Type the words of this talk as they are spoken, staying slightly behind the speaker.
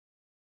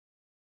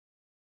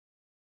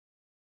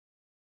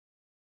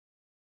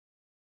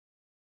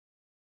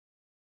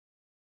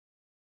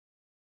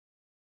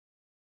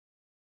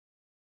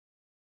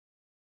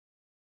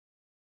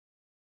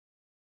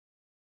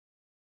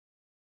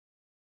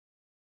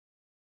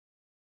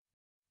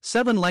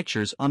7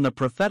 Lectures on the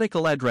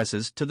Prophetical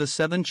Addresses to the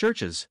 7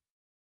 Churches.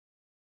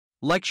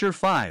 Lecture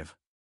 5.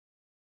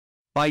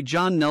 By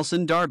John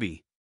Nelson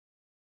Darby.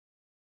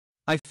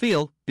 I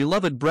feel,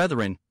 beloved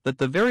brethren, that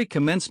the very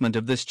commencement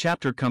of this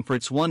chapter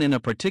comforts one in a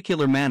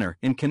particular manner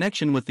in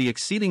connection with the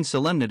exceeding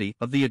solemnity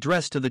of the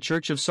address to the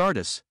Church of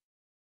Sardis.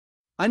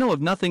 I know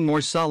of nothing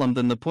more solemn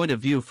than the point of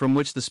view from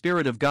which the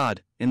Spirit of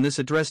God, in this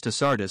address to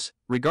Sardis,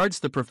 regards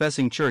the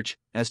professing church,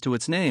 as to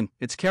its name,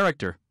 its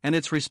character, and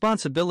its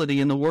responsibility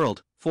in the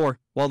world, for,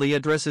 while the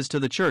address is to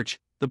the church,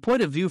 the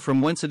point of view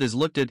from whence it is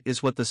looked at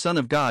is what the Son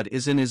of God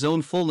is in his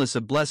own fullness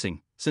of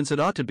blessing, since it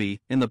ought to be,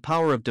 in the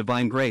power of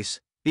divine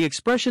grace, the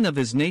expression of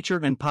his nature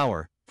and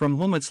power, from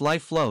whom its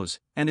life flows,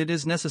 and it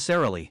is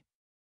necessarily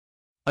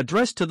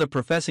addressed to the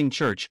professing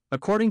church,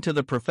 according to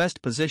the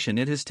professed position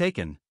it has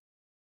taken.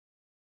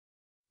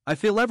 I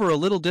feel ever a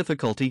little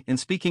difficulty in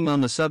speaking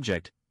on the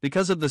subject,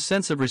 because of the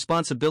sense of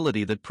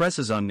responsibility that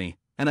presses on me,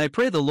 and I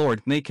pray the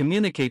Lord may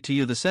communicate to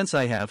you the sense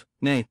I have,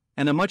 nay,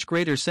 and a much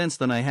greater sense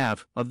than I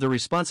have, of the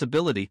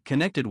responsibility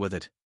connected with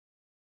it.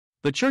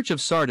 The Church of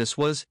Sardis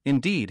was,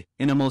 indeed,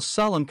 in a most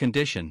solemn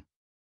condition.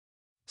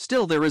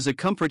 Still there is a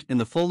comfort in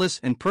the fullness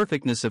and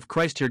perfectness of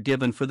Christ here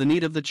given for the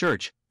need of the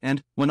church,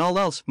 and, when all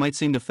else might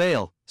seem to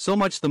fail, so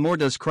much the more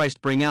does Christ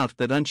bring out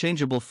that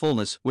unchangeable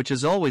fullness which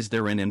is always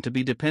there in him to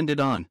be depended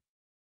on.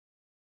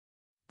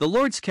 The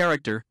Lord's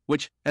character,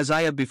 which, as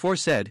I have before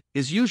said,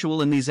 is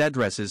usual in these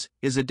addresses,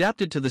 is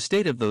adapted to the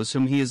state of those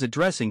whom he is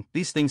addressing.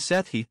 These things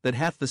saith he that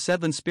hath the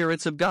 7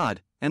 spirits of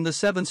God, and the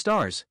 7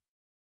 stars.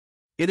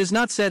 It is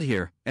not said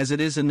here, as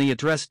it is in the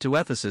address to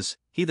Ephesus,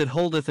 he that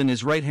holdeth in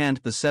his right hand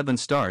the 7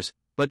 stars,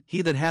 but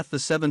he that hath the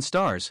 7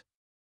 stars.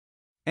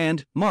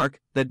 And, mark,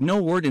 that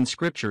no word in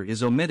Scripture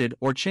is omitted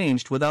or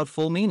changed without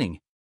full meaning.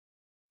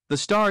 The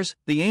stars,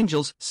 the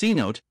angels,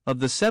 c-note, of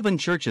the 7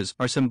 churches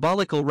are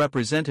symbolical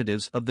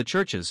representatives of the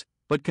churches,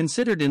 but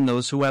considered in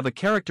those who have a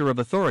character of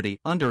authority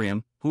under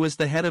him, who is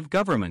the head of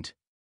government.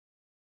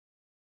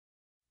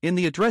 In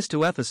the address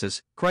to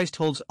Ephesus, Christ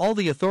holds all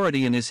the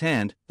authority in his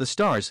hand, the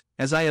stars,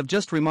 as I have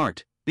just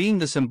remarked, being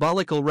the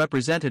symbolical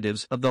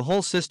representatives of the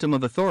whole system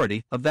of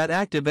authority of that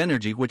active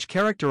energy which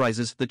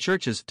characterizes the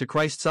churches to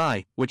Christ's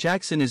eye, which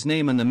acts in his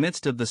name in the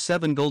midst of the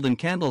 7 golden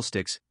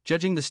candlesticks,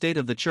 judging the state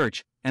of the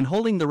church, and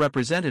holding the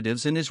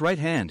representatives in his right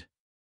hand.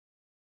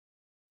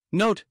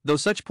 Note, though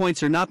such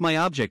points are not my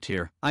object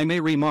here, I may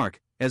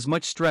remark, as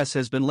much stress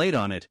has been laid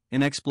on it,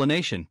 in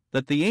explanation,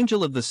 that the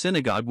angel of the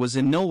synagogue was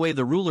in no way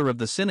the ruler of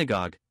the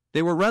synagogue,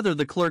 they were rather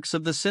the clerks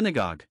of the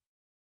synagogue.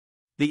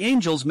 The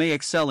angels may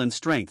excel in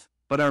strength,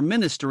 but are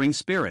ministering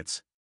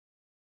spirits.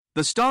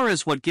 The star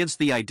is what gives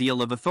the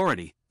ideal of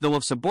authority, though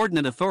of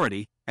subordinate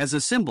authority, as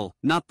a symbol,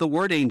 not the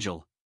word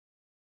angel.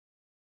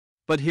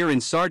 But here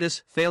in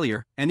Sardis,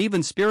 failure, and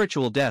even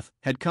spiritual death,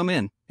 had come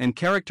in, and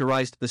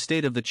characterized the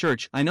state of the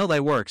church. I know thy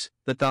works,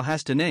 that thou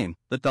hast a name,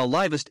 that thou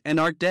livest and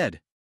art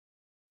dead.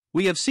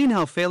 We have seen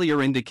how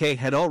failure and decay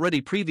had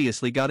already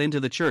previously got into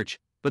the church,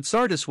 but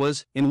Sardis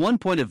was, in one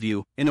point of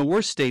view, in a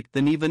worse state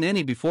than even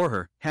any before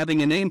her, having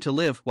a name to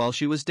live while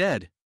she was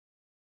dead.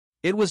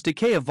 It was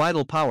decay of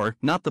vital power,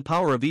 not the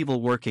power of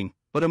evil working,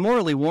 but a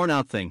morally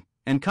worn-out thing,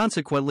 and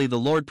consequently the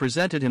Lord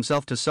presented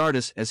himself to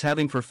Sardis as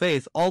having for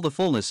faith all the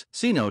fullness,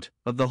 c-note,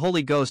 of the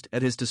Holy Ghost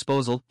at his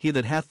disposal. He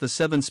that hath the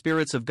 7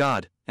 spirits of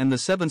God, and the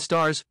 7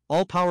 stars,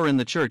 all power in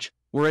the church,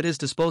 were at his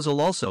disposal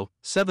also,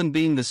 7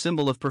 being the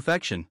symbol of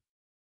perfection.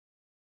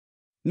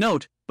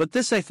 Note, but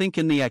this I think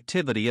in the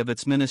activity of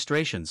its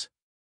ministrations.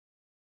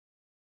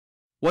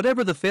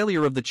 Whatever the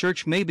failure of the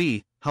church may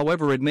be,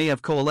 however it may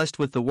have coalesced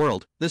with the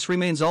world, this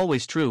remains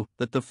always true,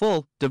 that the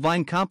full,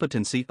 divine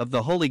competency of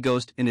the Holy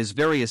Ghost in his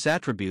various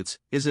attributes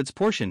is its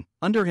portion,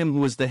 under him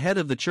who is the head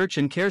of the church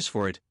and cares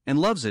for it, and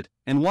loves it,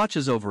 and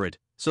watches over it,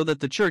 so that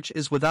the church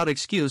is without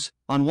excuse,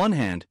 on one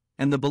hand,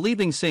 and the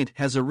believing saint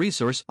has a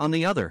resource on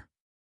the other.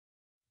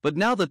 But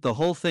now that the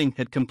whole thing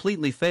had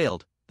completely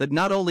failed, that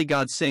not only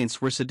God's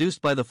saints were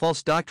seduced by the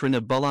false doctrine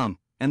of Balaam,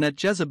 and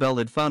that Jezebel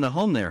had found a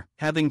home there,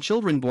 having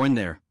children born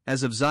there,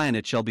 as of Zion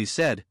it shall be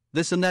said,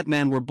 this and that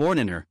man were born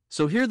in her,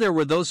 so here there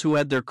were those who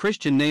had their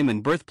Christian name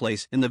and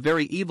birthplace in the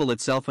very evil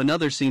itself.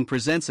 Another scene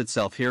presents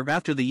itself here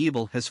after the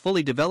evil has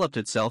fully developed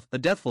itself, a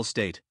deathful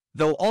state,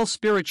 though all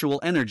spiritual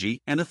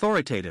energy and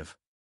authoritative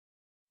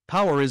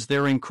power is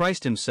there in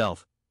Christ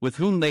himself, with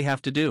whom they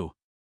have to do.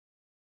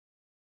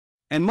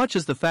 And much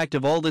as the fact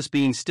of all this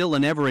being still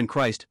and ever in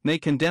Christ may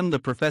condemn the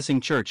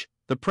professing church,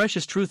 the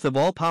precious truth of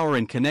all power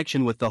in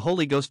connection with the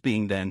Holy Ghost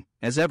being then,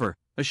 as ever,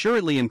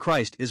 assuredly in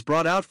Christ is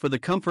brought out for the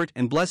comfort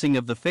and blessing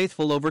of the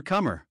faithful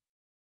overcomer.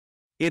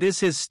 It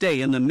is his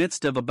stay in the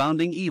midst of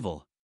abounding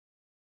evil.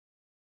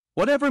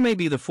 Whatever may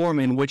be the form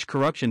in which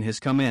corruption has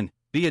come in,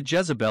 be it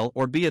Jezebel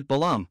or be it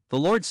Balaam, the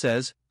Lord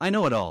says, I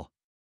know it all.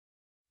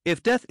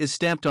 If death is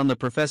stamped on the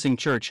professing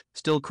church,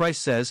 still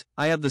Christ says,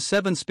 I have the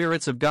 7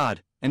 spirits of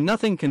God, and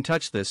nothing can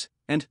touch this,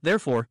 and,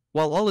 therefore,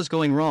 while all is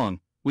going wrong,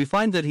 we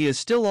find that he is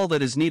still all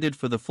that is needed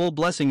for the full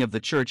blessing of the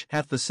church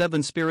hath the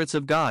 7 spirits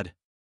of God.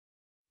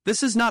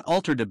 This is not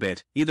altered a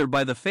bit, either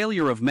by the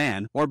failure of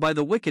man or by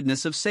the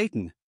wickedness of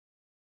Satan.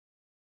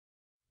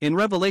 In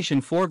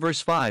Revelation 4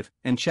 verse 5,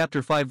 and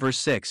chapter 5 verse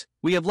 6,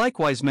 we have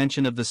likewise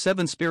mention of the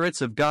 7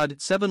 spirits of God,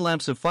 7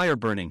 lamps of fire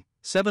burning,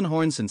 7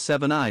 horns and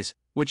 7 eyes,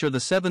 which are the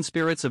 7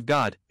 spirits of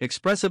God,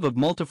 expressive of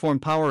multiform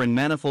power and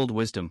manifold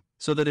wisdom,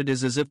 so that it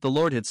is as if the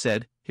Lord had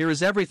said, "Here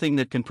is everything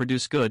that can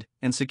produce good,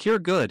 and secure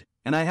good,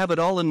 and I have it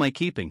all in my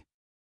keeping."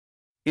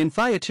 In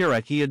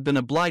Thyatira he had been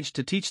obliged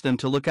to teach them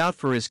to look out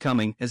for his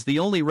coming as the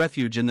only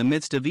refuge in the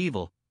midst of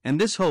evil, and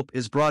this hope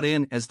is brought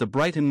in as the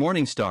bright and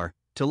morning star,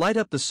 to light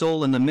up the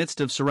soul in the midst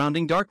of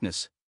surrounding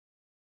darkness.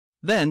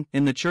 Then,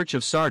 in the church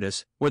of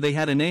Sardis, where they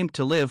had a name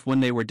to live when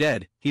they were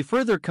dead, he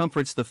further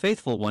comforts the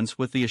faithful ones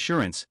with the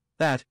assurance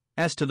that,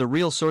 as to the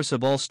real source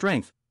of all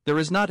strength, there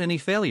is not any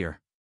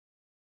failure.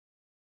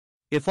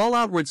 If all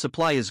outward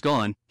supply is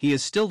gone, he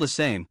is still the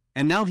same,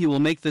 and now he will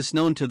make this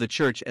known to the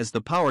church as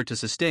the power to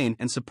sustain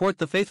and support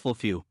the faithful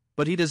few,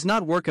 but he does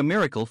not work a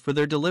miracle for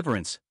their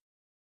deliverance.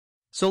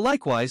 So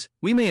likewise,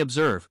 we may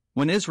observe,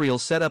 when Israel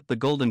set up the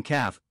golden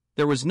calf,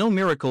 there was no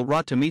miracle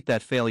wrought to meet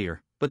that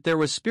failure, but there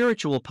was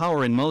spiritual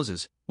power in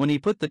Moses, when he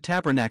put the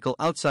tabernacle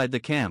outside the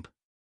camp.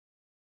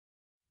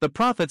 The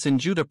prophets in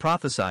Judah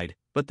prophesied,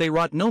 but they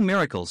wrought no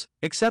miracles,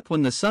 except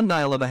when the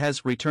sundial of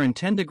Ahaz returned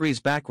 10 degrees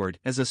backward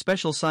as a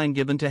special sign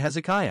given to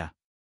Hezekiah.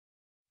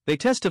 They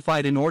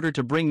testified in order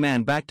to bring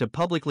man back to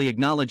publicly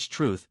acknowledged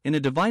truth in a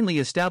divinely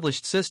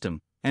established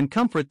system, and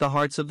comfort the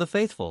hearts of the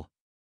faithful.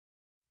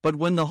 But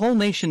when the whole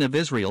nation of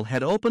Israel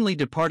had openly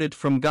departed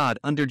from God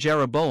under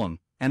Jeroboam,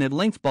 and at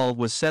length Baal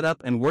was set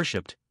up and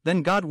worshipped,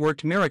 then God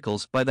worked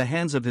miracles by the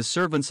hands of his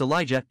servants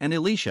Elijah and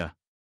Elisha.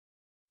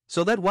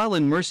 So that while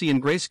in mercy and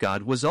grace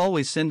God was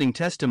always sending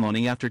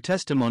testimony after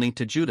testimony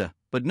to Judah,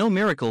 but no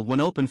miracle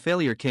when open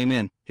failure came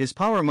in, his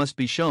power must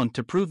be shown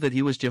to prove that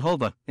he was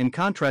Jehovah, in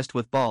contrast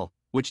with Baal,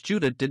 which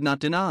Judah did not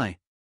deny.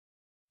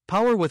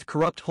 Power with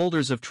corrupt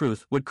holders of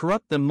truth would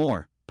corrupt them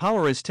more.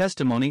 Power as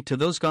testimony to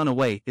those gone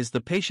away is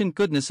the patient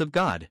goodness of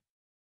God.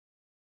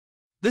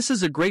 This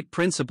is a great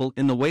principle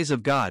in the ways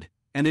of God,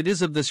 and it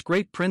is of this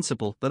great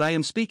principle that I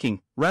am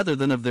speaking, rather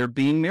than of there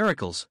being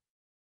miracles.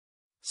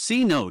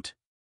 See note.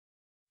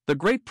 The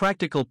great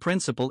practical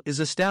principle is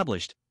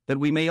established, that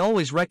we may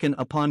always reckon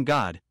upon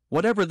God,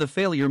 whatever the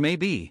failure may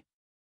be.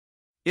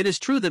 It is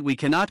true that we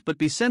cannot but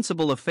be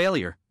sensible of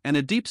failure, and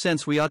a deep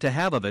sense we ought to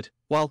have of it,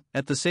 while,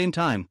 at the same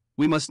time,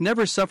 we must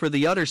never suffer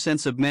the utter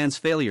sense of man's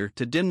failure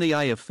to dim the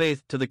eye of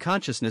faith to the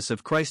consciousness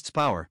of Christ's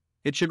power.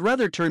 It should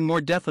rather turn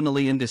more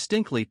definitely and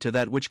distinctly to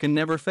that which can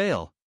never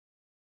fail.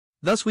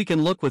 Thus we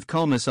can look with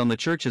calmness on the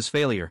church's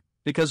failure,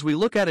 because we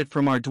look at it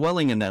from our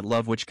dwelling in that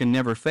love which can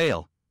never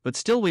fail, but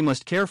still we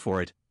must care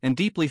for it, and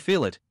deeply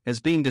feel it, as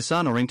being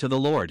dishonoring to the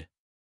Lord.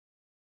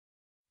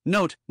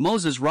 Note,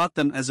 Moses wrought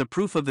them as a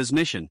proof of his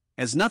mission,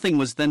 as nothing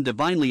was then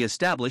divinely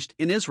established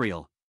in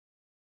Israel.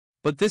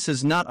 But this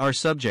is not our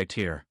subject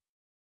here.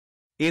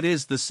 It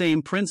is the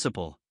same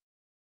principle.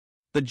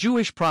 The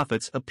Jewish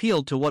prophets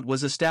appealed to what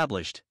was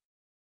established.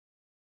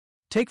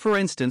 Take for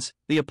instance,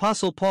 the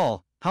Apostle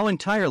Paul, how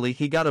entirely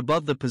he got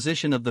above the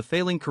position of the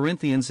failing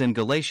Corinthians and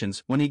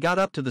Galatians when he got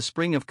up to the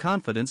spring of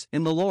confidence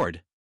in the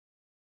Lord.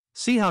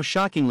 See how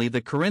shockingly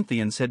the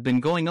Corinthians had been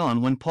going on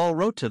when Paul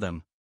wrote to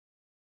them.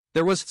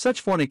 There was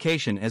such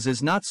fornication as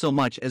is not so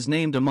much as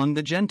named among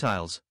the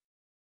Gentiles.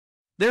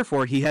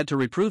 Therefore he had to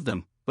reprove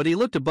them, but he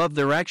looked above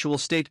their actual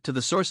state to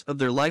the source of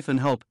their life and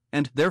hope,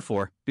 and,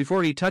 therefore,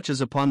 before he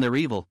touches upon their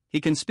evil, he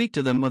can speak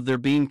to them of their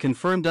being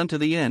confirmed unto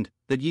the end,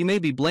 that ye may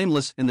be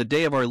blameless in the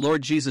day of our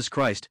Lord Jesus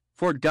Christ,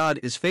 for God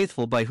is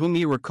faithful by whom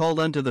ye were called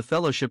unto the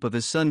fellowship of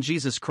his Son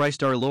Jesus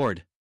Christ our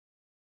Lord.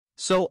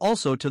 So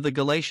also to the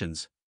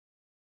Galatians.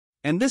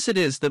 And this it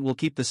is that will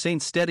keep the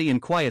saints steady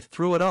and quiet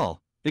through it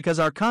all, because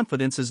our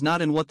confidence is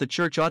not in what the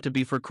church ought to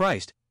be for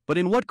Christ, but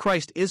in what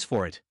Christ is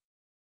for it.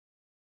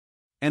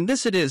 And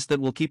this it is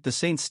that will keep the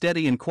saints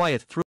steady and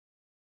quiet through.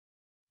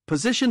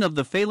 Position of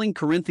the failing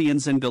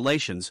Corinthians and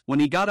Galatians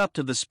when he got up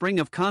to the spring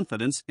of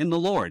confidence in the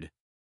Lord.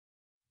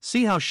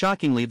 See how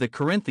shockingly the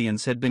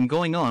Corinthians had been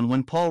going on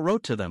when Paul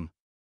wrote to them.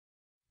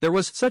 There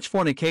was such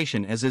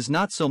fornication as is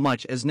not so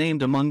much as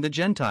named among the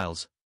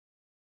Gentiles.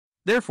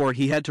 Therefore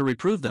he had to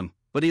reprove them,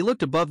 but he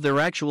looked above their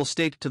actual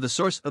state to the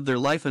source of their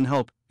life and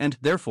hope, and,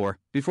 therefore,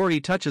 before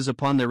he touches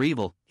upon their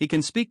evil, he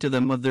can speak to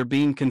them of their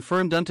being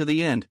confirmed unto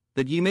the end,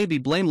 that ye may be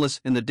blameless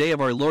in the day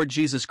of our Lord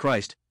Jesus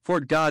Christ, for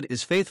God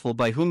is faithful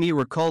by whom ye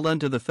were called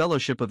unto the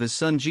fellowship of his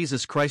Son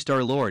Jesus Christ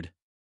our Lord.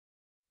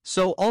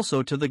 So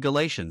also to the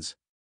Galatians.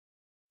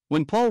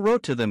 When Paul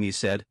wrote to them he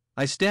said,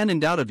 I stand in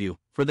doubt of you,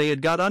 for they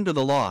had got under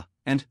the law,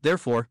 and,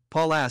 therefore,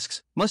 Paul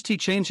asks, must he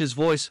change his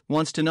voice,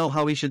 wants to know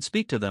how he should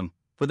speak to them,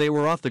 for they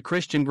were off the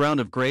Christian ground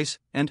of grace,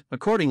 and,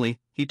 accordingly,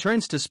 he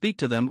turns to speak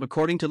to them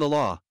according to the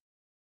law.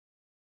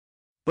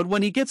 But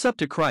when he gets up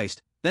to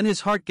Christ, then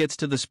his heart gets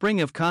to the spring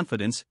of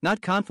confidence,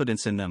 not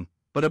confidence in them,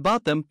 but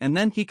about them, and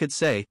then he could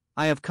say,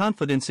 I have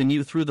confidence in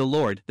you through the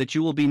Lord that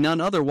you will be none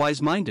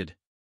otherwise minded.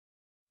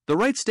 The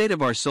right state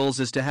of our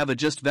souls is to have a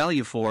just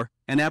value for,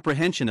 and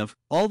apprehension of,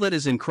 all that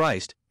is in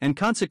Christ, and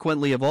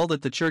consequently of all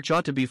that the church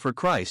ought to be for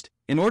Christ,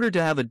 in order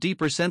to have a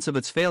deeper sense of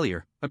its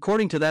failure,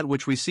 according to that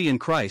which we see in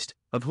Christ,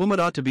 of whom it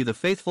ought to be the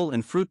faithful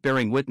and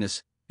fruit-bearing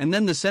witness, and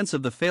then the sense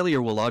of the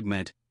failure will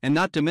augment, and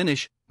not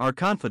diminish, our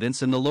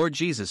confidence in the Lord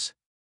Jesus.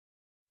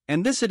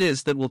 And this it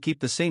is that will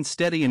keep the saints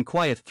steady and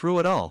quiet through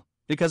it all,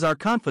 because our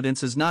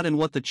confidence is not in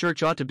what the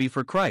church ought to be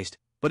for Christ,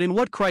 but in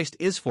what Christ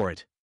is for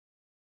it.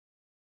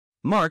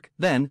 Mark,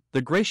 then,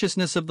 the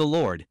graciousness of the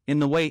Lord, in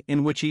the way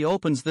in which he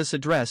opens this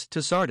address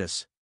to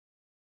Sardis.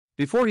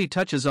 Before he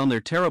touches on their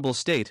terrible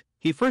state,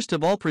 he first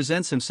of all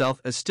presents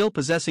himself as still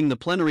possessing the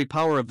plenary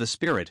power of the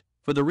Spirit,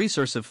 for the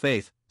resource of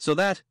faith, so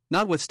that,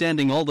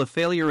 notwithstanding all the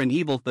failure and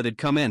evil that had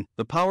come in,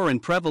 the power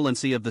and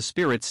prevalency of the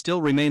Spirit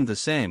still remained the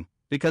same,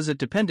 because it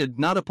depended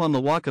not upon the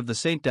walk of the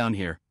saint down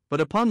here, but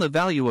upon the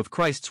value of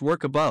Christ's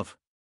work above.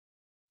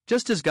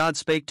 Just as God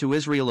spake to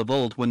Israel of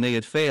old when they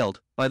had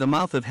failed, by the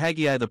mouth of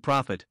Haggai the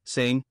prophet,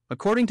 saying,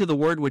 According to the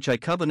word which I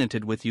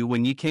covenanted with you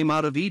when ye came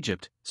out of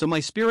Egypt, so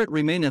my Spirit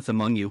remaineth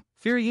among you,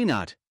 fear ye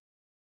not.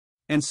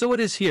 And so it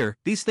is here,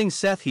 these things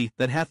saith he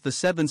that hath the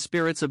 7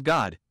 spirits of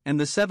God, and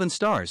the 7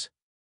 stars.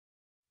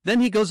 Then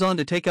he goes on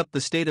to take up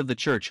the state of the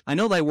church. I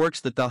know thy works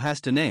that thou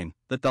hast a name,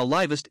 that thou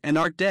livest and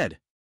art dead.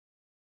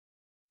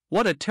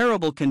 What a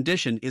terrible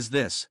condition is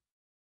this!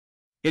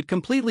 It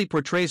completely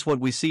portrays what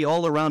we see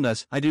all around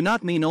us. I do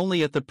not mean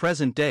only at the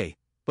present day,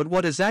 but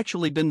what has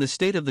actually been the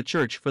state of the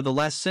church for the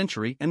last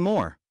century and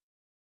more.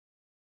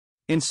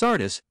 In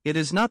Sardis, it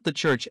is not the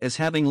church as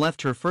having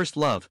left her first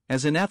love,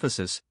 as in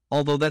Ephesus,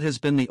 although that has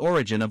been the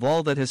origin of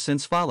all that has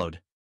since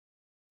followed.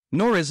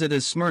 Nor is it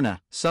as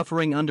Smyrna,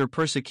 suffering under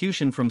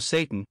persecution from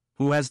Satan,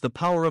 who has the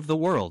power of the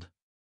world.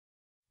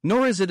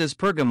 Nor is it as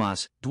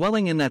Pergamos,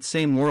 dwelling in that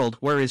same world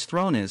where his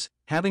throne is,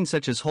 having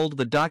such as hold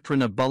the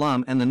doctrine of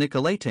Balaam and the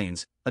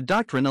Nicolaitanes, a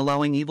doctrine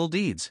allowing evil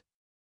deeds.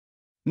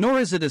 Nor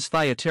is it as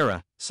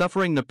Thyatira,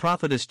 suffering the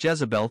prophetess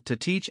Jezebel to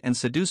teach and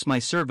seduce my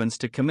servants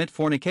to commit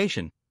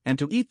fornication, and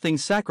to eat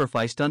things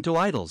sacrificed unto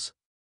idols.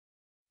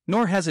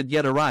 Nor has it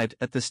yet arrived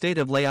at the state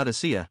of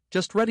Laodicea,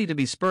 just ready to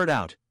be spurred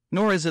out,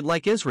 nor is it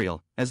like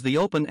Israel, as the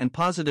open and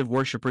positive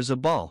worshippers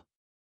of Baal.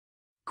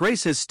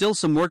 Grace has still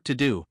some work to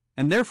do,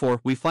 and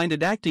therefore we find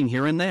it acting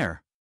here and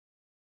there.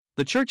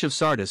 The church of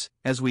Sardis,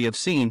 as we have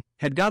seen,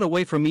 had got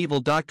away from evil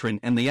doctrine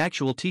and the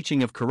actual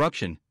teaching of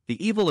corruption.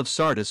 The evil of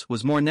Sardis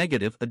was more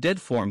negative, a dead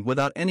form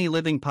without any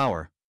living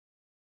power.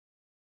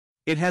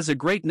 It has a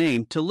great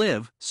name to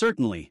live,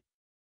 certainly.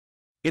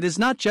 It is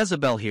not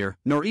Jezebel here,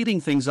 nor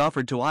eating things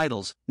offered to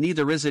idols,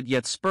 neither is it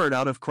yet spurred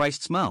out of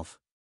Christ's mouth.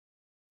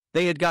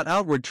 They had got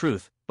outward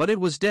truth, but it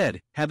was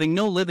dead, having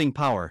no living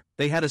power.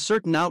 They had a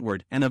certain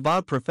outward and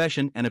avowed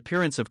profession and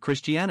appearance of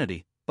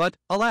Christianity, but,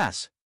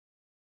 alas!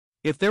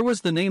 If there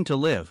was the name to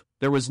live,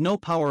 there was no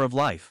power of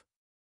life.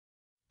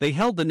 They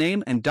held the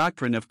name and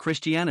doctrine of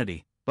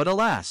Christianity, but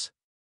alas!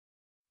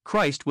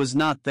 Christ was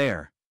not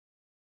there.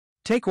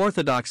 Take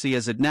orthodoxy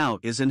as it now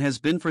is and has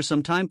been for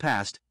some time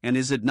past, and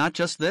is it not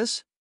just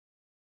this?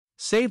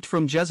 Saved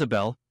from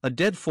Jezebel, a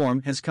dead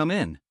form has come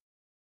in.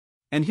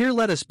 And here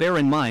let us bear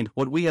in mind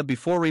what we have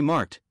before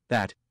remarked,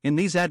 that, in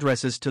these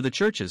addresses to the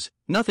churches,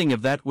 nothing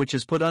of that which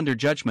is put under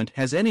judgment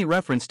has any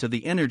reference to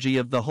the energy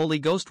of the Holy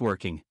Ghost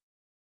working.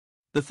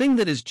 The thing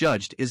that is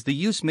judged is the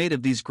use made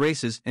of these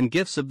graces and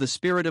gifts of the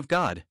Spirit of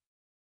God.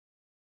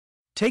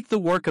 Take the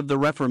work of the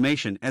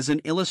Reformation as an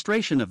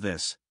illustration of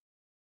this.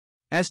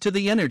 As to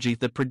the energy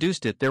that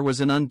produced it, there was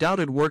an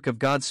undoubted work of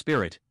God's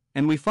Spirit,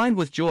 and we find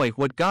with joy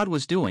what God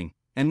was doing,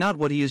 and not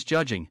what He is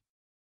judging.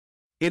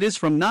 It is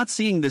from not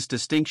seeing this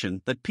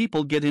distinction that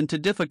people get into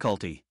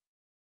difficulty.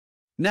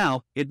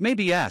 Now, it may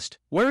be asked,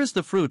 where is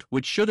the fruit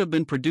which should have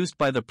been produced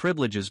by the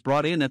privileges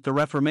brought in at the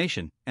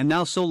Reformation, and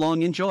now so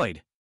long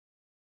enjoyed?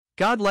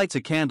 God lights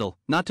a candle,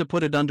 not to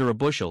put it under a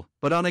bushel,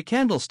 but on a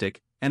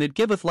candlestick, and it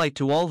giveth light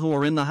to all who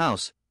are in the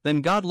house.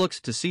 Then God looks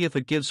to see if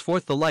it gives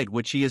forth the light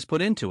which He has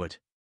put into it.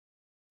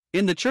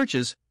 In the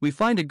churches, we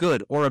find a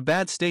good or a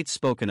bad state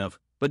spoken of,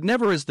 but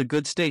never is the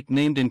good state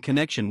named in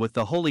connection with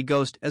the Holy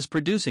Ghost as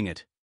producing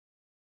it.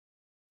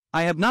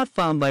 I have not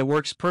found thy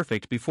works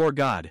perfect before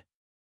God.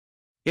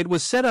 It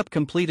was set up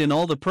complete in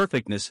all the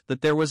perfectness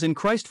that there was in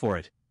Christ for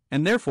it,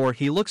 and therefore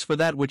He looks for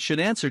that which should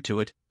answer to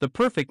it, the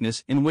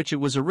perfectness in which it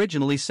was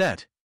originally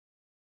set.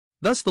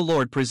 Thus the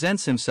Lord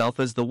presents Himself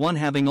as the one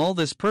having all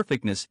this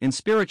perfectness in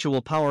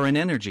spiritual power and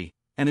energy,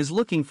 and is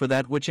looking for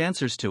that which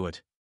answers to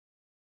it.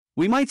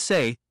 We might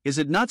say, is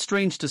it not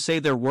strange to say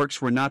their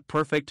works were not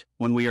perfect,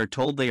 when we are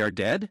told they are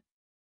dead?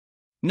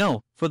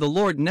 No, for the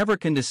Lord never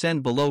can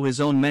descend below His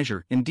own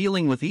measure in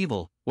dealing with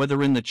evil,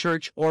 whether in the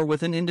church or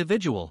with an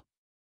individual.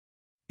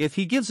 If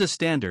He gives a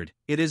standard,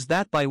 it is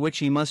that by which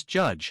He must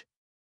judge.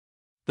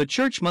 The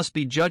church must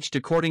be judged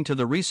according to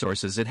the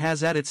resources it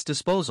has at its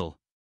disposal.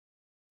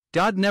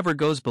 God never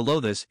goes below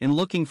this in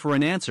looking for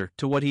an answer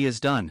to what He has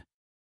done.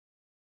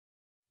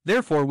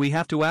 Therefore we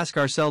have to ask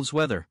ourselves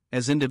whether,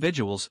 as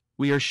individuals,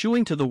 we are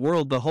shewing to the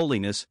world the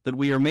holiness that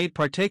we are made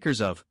partakers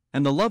of,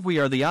 and the love we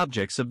are the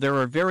objects of. There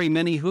are very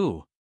many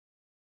who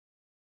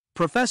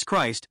profess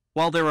Christ,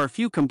 while there are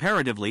few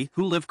comparatively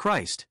who live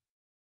Christ.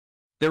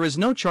 There is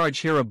no charge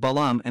here of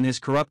Balaam and his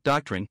corrupt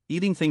doctrine,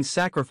 eating things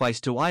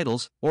sacrificed to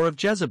idols, or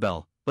of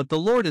Jezebel, but the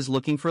Lord is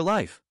looking for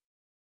life.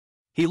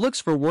 He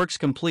looks for works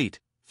complete,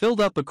 filled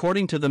up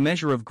according to the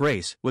measure of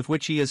grace with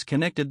which He has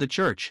connected the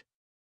church.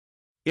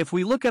 If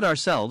we look at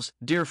ourselves,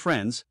 dear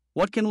friends,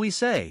 what can we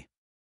say?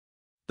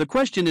 The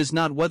question is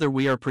not whether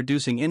we are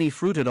producing any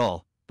fruit at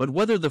all, but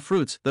whether the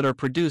fruits that are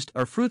produced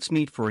are fruits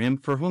meet for Him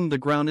for whom the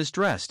ground is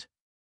dressed.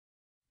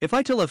 If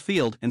I till a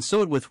field and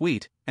sow it with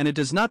wheat, and it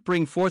does not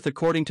bring forth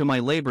according to my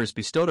labors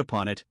bestowed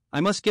upon it,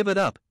 I must give it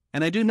up,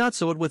 and I do not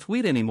sow it with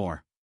wheat any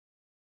more.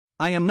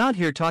 I am not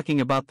here talking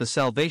about the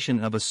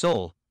salvation of a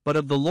soul, but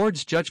of the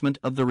Lord's judgment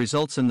of the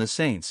results in the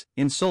saints,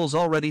 in souls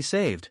already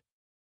saved.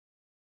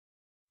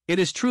 It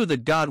is true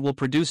that God will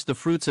produce the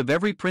fruits of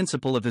every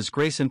principle of His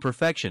grace and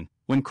perfection,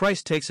 when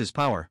Christ takes His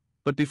power,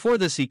 but before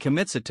this He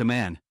commits it to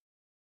man.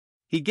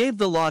 He gave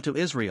the law to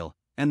Israel,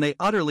 and they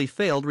utterly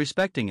failed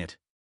respecting it.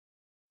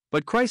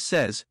 But Christ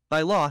says,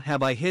 "Thy law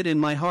have I hid in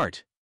my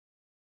heart."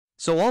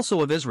 So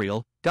also of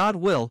Israel, God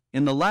will,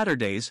 in the latter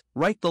days,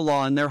 write the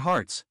law in their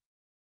hearts.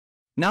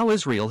 Now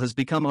Israel has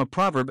become a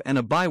proverb and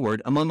a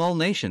byword among all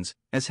nations,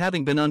 as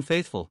having been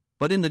unfaithful,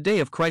 but in the day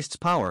of Christ's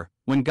power,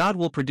 when God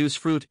will produce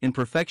fruit in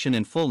perfection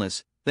and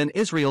fullness, then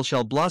Israel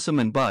shall blossom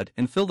and bud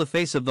and fill the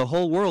face of the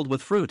whole world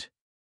with fruit.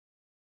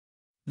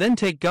 Then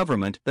take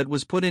government that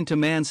was put into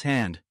man's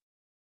hand.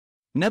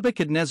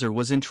 Nebuchadnezzar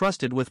was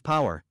entrusted with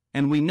power,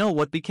 and we know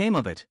what became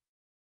of it.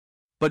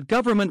 But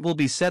government will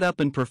be set up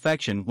in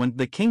perfection when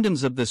the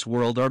kingdoms of this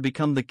world are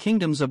become the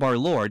kingdoms of our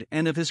Lord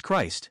and of His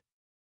Christ.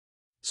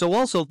 So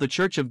also the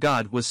Church of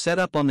God was set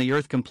up on the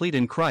earth complete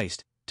in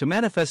Christ, to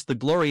manifest the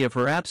glory of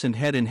her absent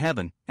head in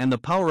heaven, and the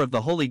power of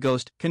the Holy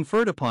Ghost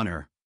conferred upon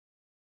her.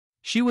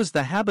 She was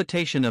the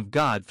habitation of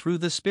God through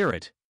the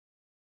Spirit.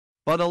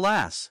 But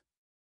alas!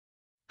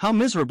 How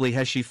miserably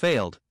has she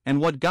failed, and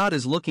what God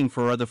is looking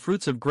for are the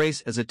fruits of grace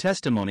as a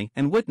testimony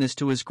and witness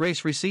to His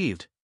grace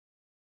received.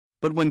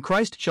 But when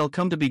Christ shall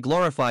come to be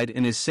glorified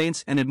in His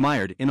saints and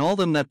admired in all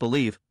them that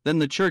believe, then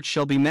the church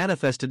shall be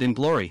manifested in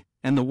glory,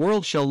 and the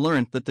world shall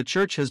learn that the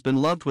church has been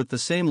loved with the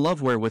same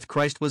love wherewith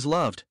Christ was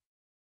loved.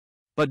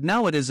 But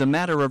now it is a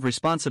matter of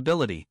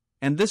responsibility,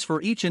 and this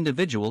for each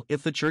individual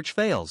if the church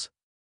fails.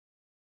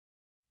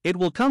 It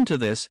will come to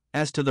this,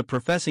 as to the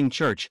professing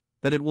church,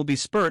 that it will be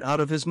spurt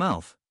out of his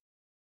mouth.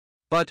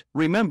 But,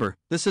 remember,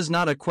 this is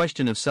not a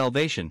question of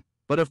salvation,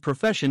 but of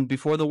profession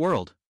before the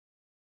world.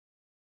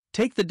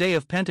 Take the day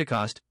of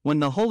Pentecost, when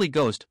the Holy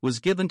Ghost was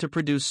given to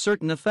produce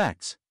certain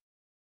effects.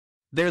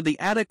 There the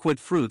adequate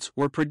fruits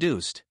were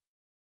produced.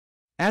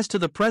 As to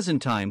the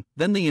present time,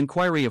 then the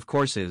inquiry of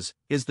course is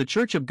the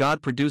Church of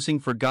God producing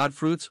for God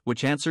fruits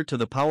which answer to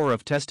the power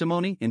of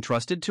testimony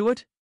entrusted to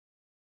it?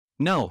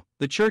 No,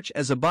 the church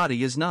as a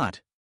body is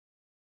not.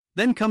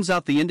 Then comes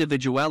out the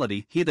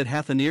individuality, "He that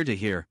hath an ear to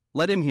hear,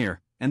 let him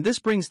hear," and this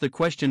brings the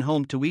question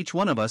home to each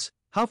one of us,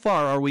 how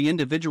far are we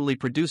individually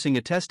producing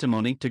a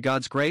testimony to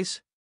God's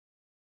grace?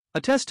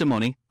 A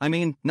testimony, I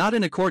mean, not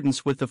in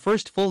accordance with the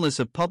first fullness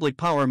of public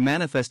power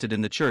manifested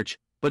in the church,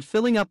 but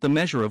filling up the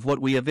measure of what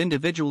we have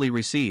individually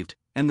received,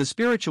 and the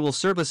spiritual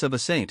service of a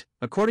saint,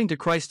 according to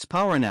Christ's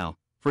power now,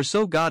 for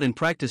so God in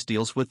practice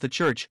deals with the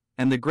church,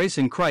 and the grace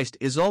in Christ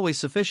is always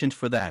sufficient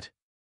for that.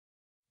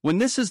 When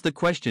this is the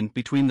question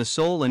between the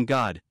soul and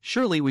God,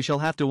 surely we shall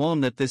have to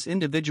own that this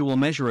individual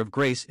measure of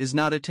grace is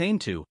not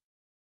attained to.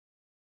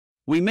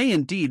 We may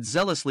indeed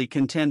zealously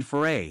contend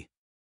for a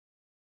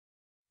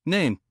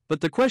name,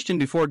 but the question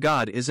before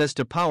God is as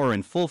to power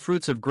and full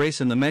fruits of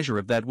grace in the measure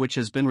of that which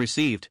has been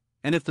received,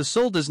 and if the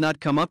soul does not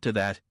come up to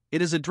that,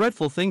 it is a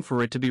dreadful thing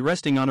for it to be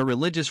resting on a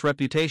religious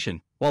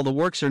reputation, while the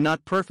works are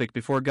not perfect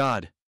before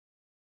God.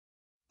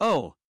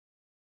 Oh!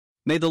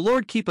 May the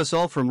Lord keep us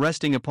all from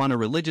resting upon a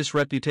religious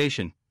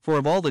reputation, for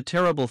of all the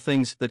terrible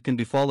things that can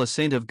befall a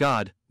saint of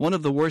God, one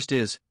of the worst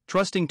is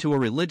trusting to a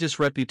religious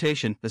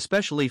reputation,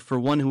 especially for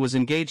one who is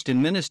engaged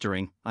in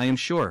ministering, I am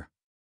sure.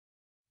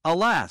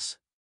 Alas!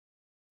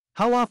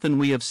 How often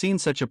we have seen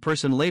such a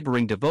person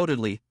laboring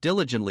devotedly,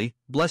 diligently,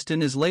 blessed in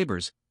his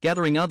labors,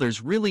 gathering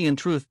others really in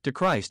truth to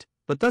Christ,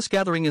 but thus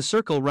gathering a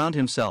circle round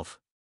himself.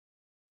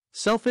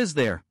 Self is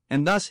there,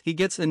 and thus he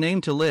gets a name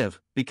to live,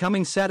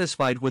 becoming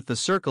satisfied with the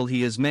circle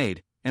he has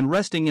made, and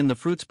resting in the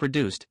fruits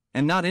produced,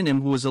 and not in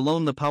Him who is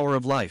alone the power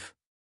of life.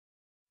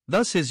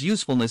 Thus his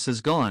usefulness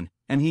is gone,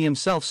 and he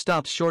himself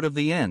stops short of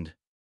the end.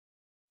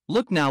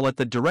 Look now at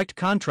the direct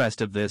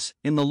contrast of this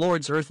in the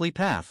Lord's earthly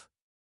path.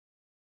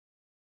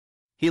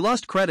 He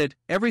lost credit,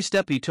 every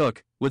step he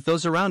took, with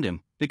those around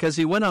him, because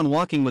he went on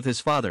walking with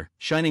his Father,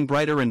 shining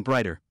brighter and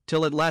brighter,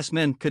 till at last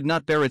men could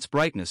not bear its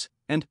brightness,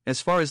 and,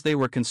 as far as they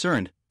were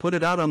concerned, put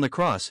it out on the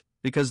cross,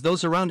 because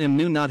those around him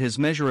knew not his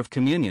measure of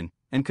communion,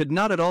 and could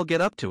not at all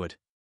get up to it.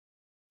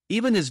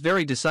 Even his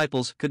very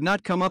disciples could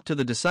not come up to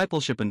the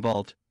discipleship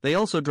involved, they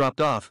also dropped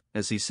off,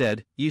 as he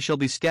said, "Ye shall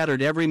be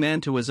scattered every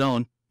man to his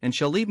own, and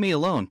shall leave me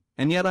alone,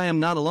 and yet I am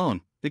not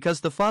alone,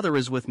 because the Father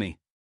is with me."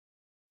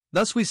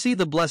 Thus we see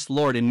the blessed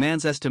Lord in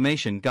man's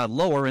estimation got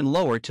lower and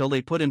lower till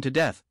they put him to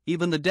death,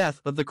 even the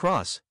death of the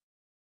cross.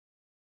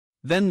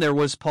 Then there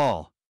was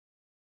Paul.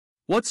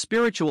 What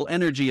spiritual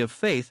energy of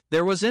faith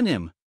there was in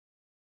him!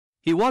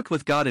 He walked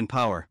with God in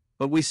power,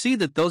 but we see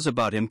that those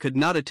about him could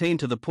not attain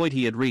to the point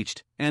he had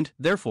reached, and,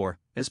 therefore,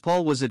 as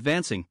Paul was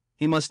advancing,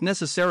 he must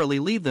necessarily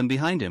leave them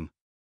behind him.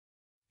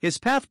 His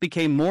path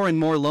became more and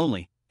more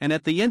lonely, and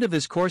at the end of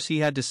his course he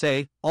had to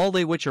say, "All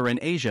they which are in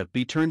Asia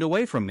be turned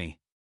away from me."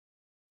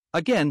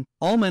 Again,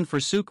 all men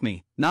forsook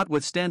me,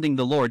 notwithstanding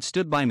the Lord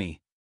stood by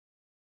me.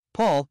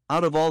 Paul,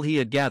 out of all he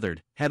had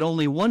gathered, had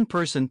only one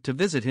person to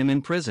visit him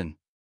in prison.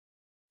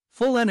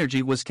 Full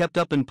energy was kept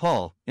up in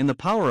Paul, in the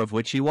power of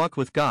which he walked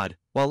with God,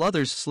 while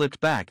others slipped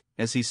back,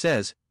 as he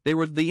says, they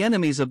were the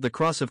enemies of the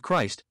cross of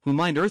Christ, who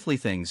mind earthly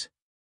things.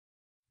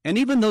 And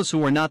even those who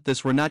were not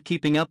this were not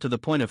keeping up to the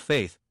point of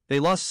faith, they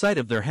lost sight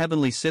of their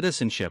heavenly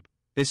citizenship,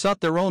 they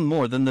sought their own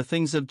more than the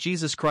things of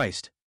Jesus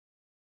Christ.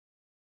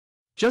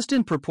 Just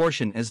in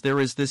proportion as there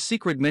is this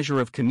secret measure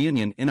of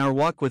communion in our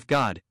walk with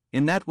God,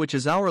 in that which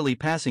is hourly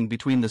passing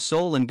between the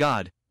soul and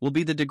God, will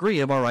be the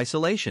degree of our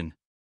isolation.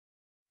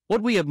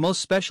 What we have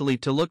most specially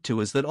to look to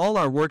is that all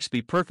our works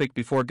be perfect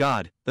before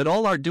God, that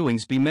all our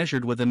doings be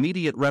measured with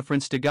immediate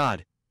reference to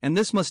God, and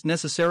this must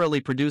necessarily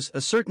produce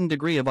a certain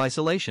degree of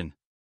isolation.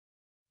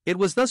 It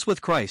was thus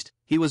with Christ,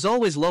 he was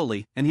always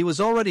lowly, and he was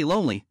already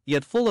lonely,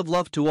 yet full of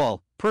love to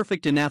all,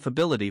 perfect in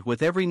affability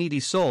with every needy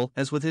soul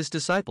as with his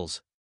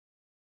disciples.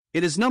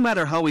 It is no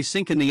matter how we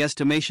sink in the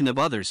estimation of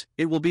others,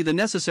 it will be the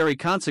necessary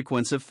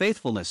consequence of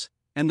faithfulness,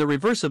 and the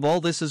reverse of all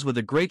this is with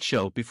a great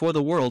show before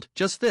the world,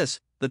 just this,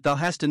 that thou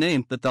hast a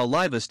name, that thou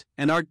livest,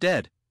 and art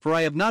dead, for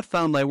I have not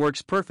found thy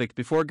works perfect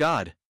before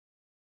God.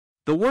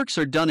 The works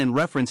are done in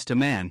reference to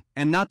man,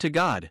 and not to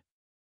God.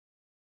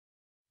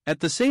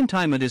 At the same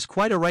time it is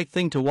quite a right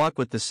thing to walk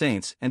with the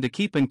saints and to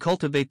keep and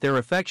cultivate their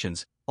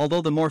affections,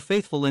 although the more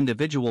faithful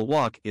individual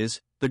walk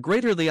is, the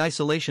greater the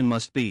isolation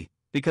must be,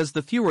 because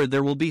the fewer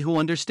there will be who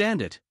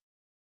understand it.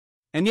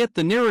 And yet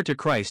the nearer to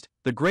Christ,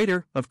 the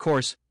greater, of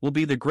course, will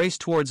be the grace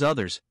towards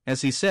others,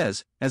 as he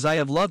says, "As I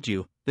have loved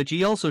you, that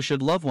ye also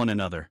should love one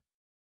another."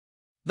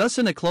 Thus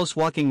in a close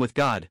walking with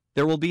God,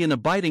 there will be an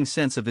abiding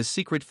sense of his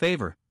secret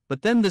favor,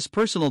 but then this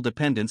personal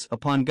dependence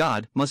upon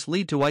God must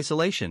lead to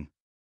isolation.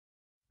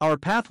 Our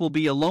path will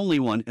be a lonely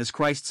one as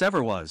Christ's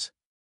ever was.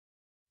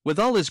 With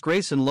all his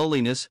grace and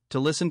lowliness, to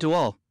listen to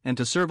all, and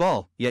to serve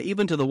all, yea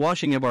even to the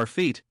washing of our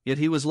feet, yet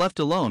he was left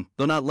alone,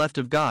 though not left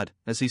of God,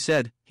 as he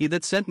said, "He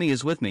that sent me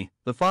is with me,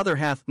 the Father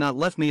hath not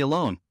left me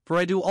alone, for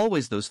I do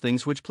always those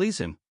things which please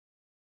him."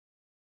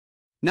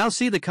 Now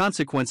see the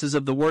consequences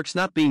of the works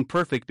not being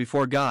perfect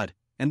before God,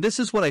 and this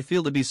is what I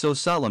feel to be so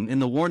solemn in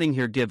the warning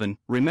here given,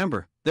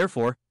 "Remember,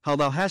 therefore, how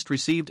thou hast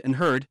received and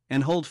heard,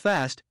 and hold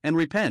fast, and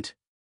repent."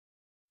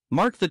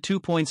 Mark the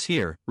 2 points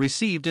here,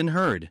 received and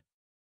heard.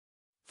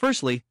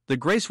 Firstly, the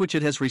grace which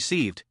it has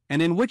received,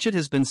 and in which it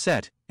has been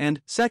set,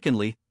 and,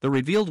 secondly, the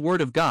revealed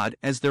Word of God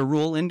as their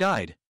rule and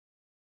guide.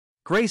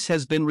 Grace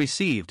has been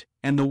received,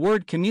 and the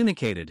Word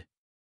communicated.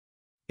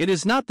 It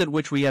is not that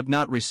which we have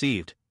not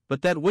received,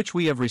 but that which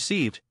we have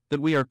received,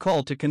 that we are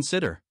called to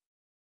consider.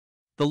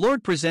 The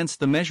Lord presents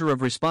the measure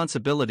of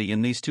responsibility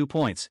in these 2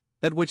 points,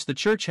 that which the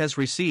Church has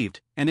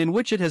received, and in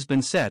which it has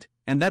been set,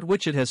 and that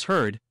which it has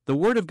heard, the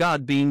Word of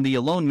God being the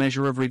alone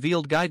measure of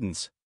revealed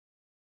guidance.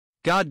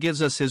 God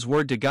gives us his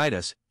word to guide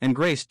us, and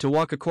grace to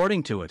walk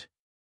according to it.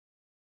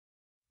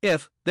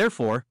 If,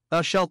 therefore,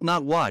 thou shalt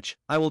not watch,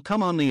 I will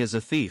come on thee as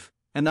a thief,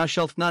 and thou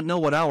shalt not know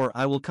what hour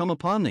I will come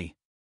upon thee.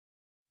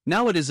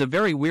 Now it is a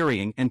very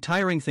wearying and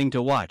tiring thing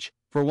to watch,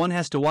 for one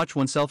has to watch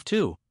oneself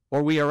too,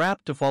 or we are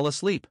apt to fall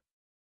asleep.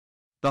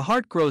 The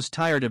heart grows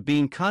tired of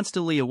being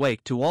constantly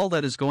awake to all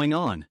that is going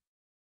on.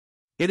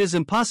 It is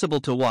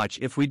impossible to watch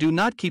if we do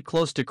not keep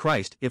close to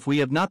Christ, if we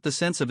have not the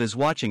sense of his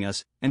watching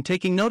us, and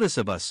taking notice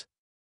of us.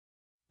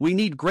 We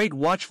need great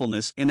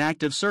watchfulness in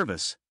active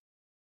service.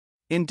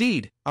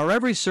 Indeed, our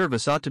every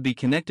service ought to be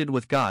connected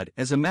with God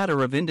as a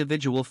matter of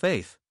individual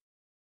faith.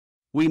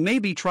 We may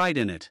be tried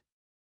in it.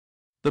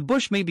 The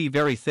bush may be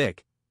very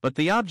thick, but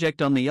the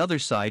object on the other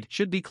side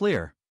should be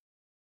clear.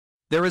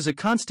 There is a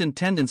constant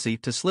tendency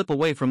to slip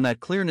away from that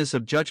clearness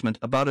of judgment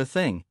about a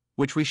thing,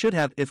 which we should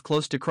have if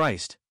close to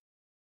Christ.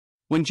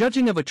 When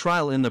judging of a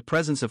trial in the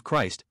presence of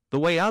Christ, the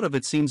way out of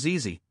it seems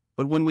easy,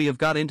 but when we have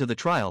got into the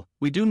trial,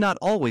 we do not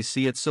always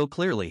see it so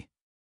clearly.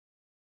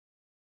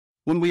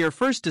 When we are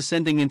first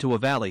descending into a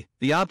valley,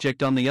 the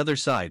object on the other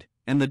side,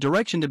 and the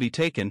direction to be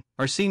taken,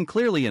 are seen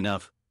clearly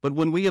enough, but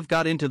when we have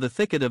got into the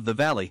thicket of the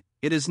valley,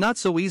 it is not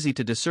so easy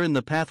to discern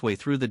the pathway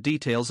through the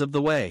details of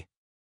the way.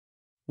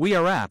 We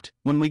are apt,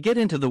 when we get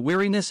into the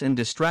weariness and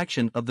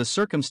distraction of the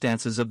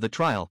circumstances of the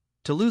trial,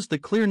 to lose the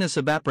clearness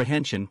of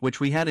apprehension which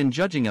we had in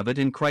judging of it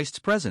in Christ's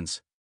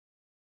presence.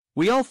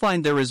 We all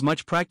find there is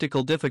much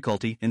practical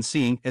difficulty in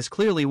seeing as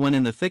clearly when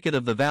in the thicket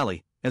of the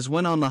valley, as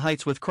when on the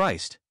heights with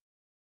Christ.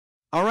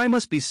 Our eye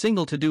must be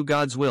single to do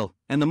God's will,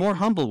 and the more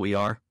humble we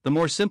are, the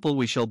more simple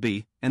we shall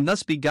be, and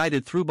thus be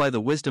guided through by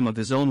the wisdom of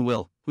His own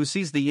will, who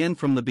sees the end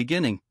from the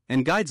beginning,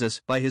 and guides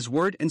us by His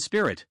word and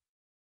Spirit.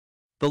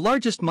 The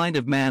largest mind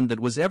of man that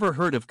was ever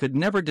heard of could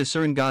never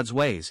discern God's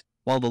ways,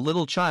 while the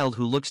little child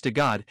who looks to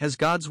God has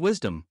God's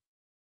wisdom.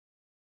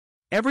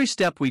 Every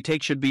step we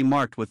take should be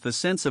marked with the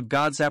sense of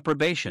God's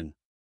approbation.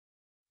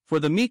 For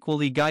the meek will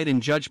He guide in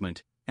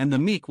judgment, and the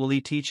meek will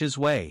He teach His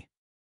way.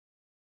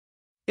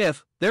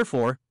 If,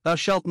 therefore, thou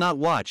shalt not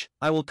watch,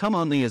 I will come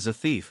on thee as a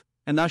thief,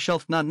 and thou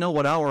shalt not know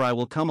what hour I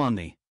will come on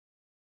thee.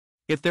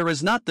 If there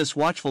is not this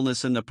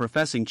watchfulness in the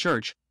professing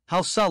church,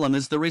 how solemn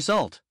is the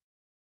result?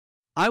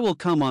 I will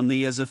come on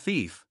thee as a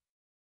thief.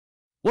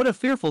 What a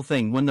fearful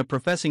thing when the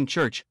professing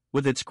church,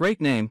 with its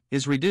great name,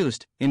 is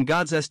reduced, in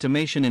God's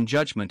estimation and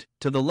judgment,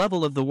 to the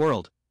level of the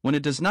world, when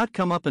it does not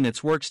come up in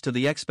its works to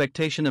the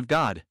expectation of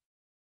God.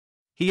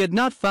 He had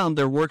not found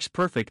their works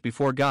perfect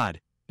before God,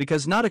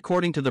 because not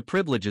according to the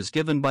privileges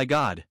given by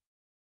God.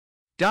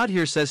 God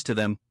here says to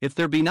them, if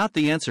there be not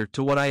the answer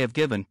to what I have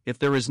given, if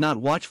there is not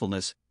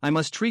watchfulness, I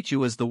must treat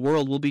you as the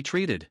world will be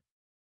treated.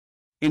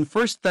 In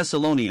 1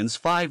 Thessalonians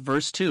 5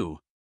 verse 2.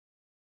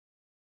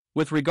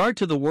 With regard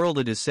to the world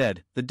it is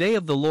said, the day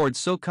of the Lord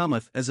so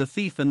cometh as a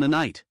thief in the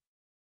night.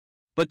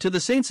 But to the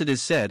saints it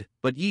is said,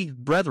 but ye,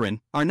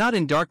 brethren, are not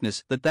in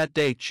darkness that that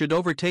day should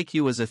overtake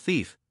you as a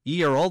thief,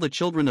 ye are all the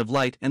children of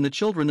light and the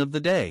children of the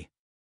day.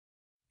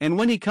 And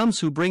when He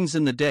comes who brings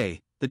in the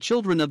day, the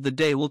children of the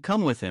day will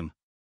come with Him.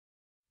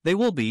 They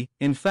will be,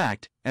 in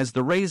fact, as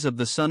the rays of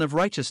the Sun of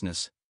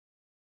Righteousness.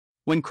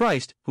 When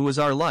Christ, who is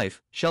our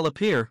life, shall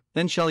appear,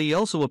 then shall ye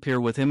also appear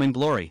with Him in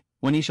glory,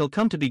 when He shall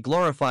come to be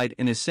glorified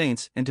in His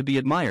saints and to be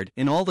admired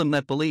in all them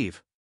that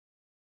believe.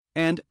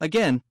 And,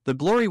 again, the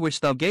glory which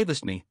thou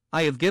gavest me,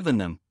 I have given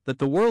them, that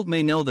the world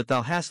may know that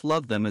thou hast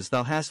loved them as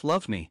thou hast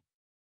loved me.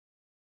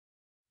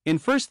 In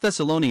 1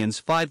 Thessalonians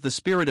 5 the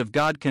Spirit of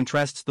God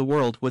contrasts the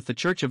world with the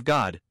church of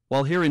God,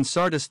 while here in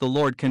Sardis the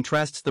Lord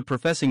contrasts the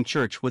professing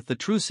church with the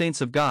true saints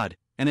of God,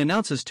 and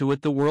announces to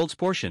it the world's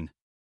portion.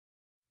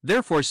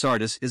 Therefore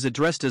Sardis is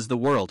addressed as the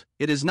world,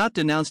 it is not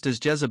denounced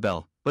as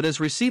Jezebel, but as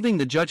receiving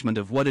the judgment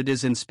of what it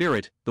is in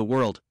spirit, the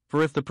world,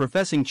 for if the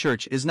professing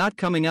church is not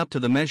coming up to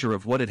the measure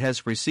of what it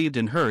has received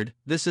and heard,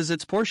 this is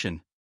its portion.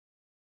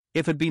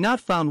 If it be not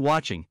found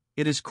watching,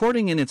 it is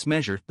courting in its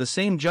measure the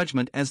same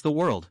judgment as the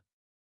world.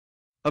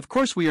 Of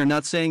course we are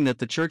not saying that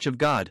the church of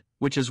God,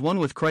 which is one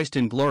with Christ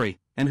in glory,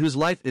 and whose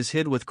life is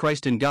hid with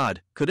Christ in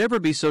God, could ever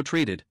be so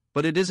treated,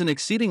 but it is an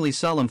exceedingly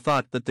solemn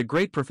thought that the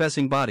great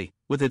professing body,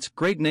 with its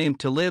great name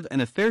to live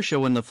and a fair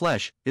show in the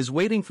flesh, is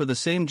waiting for the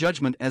same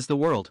judgment as the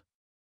world.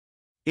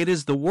 It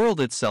is the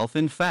world itself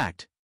in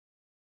fact.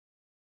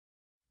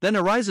 Then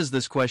arises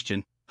this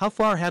question, how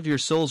far have your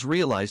souls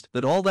realized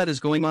that all that is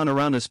going on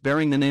around us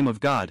bearing the name of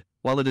God,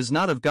 while it is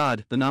not of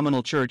God, the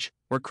nominal church,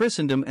 or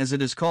Christendom as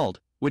it is called,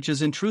 which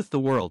is in truth the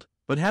world,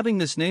 but having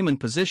this name and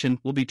position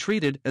will be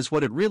treated as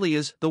what it really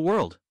is, the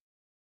world?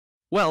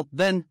 Well,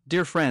 then,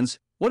 dear friends,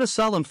 what a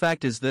solemn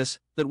fact is this,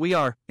 that we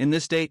are, in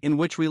this day in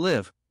which we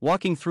live,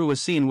 walking through a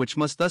scene which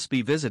must thus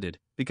be visited,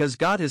 because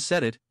God has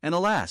said it, and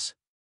alas!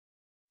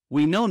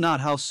 We know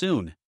not how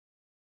soon.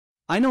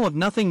 I know of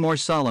nothing more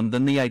solemn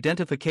than the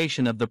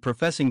identification of the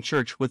professing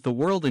church with the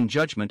world in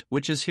judgment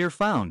which is here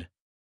found.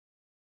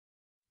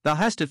 Thou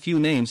hast a few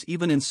names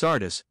even in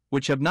Sardis,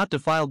 which have not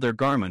defiled their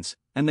garments,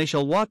 and they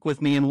shall walk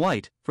with me in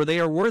white, for they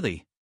are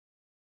worthy.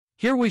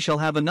 Here we shall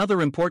have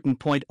another important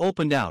point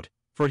opened out,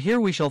 for here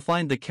we shall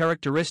find the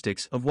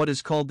characteristics of what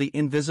is called the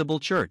invisible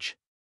church.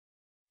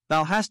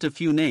 Thou hast a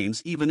few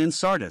names even in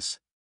Sardis.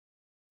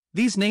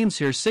 These names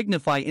here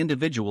signify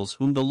individuals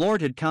whom the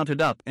Lord had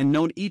counted up and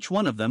known each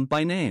one of them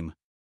by name.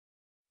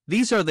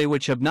 These are they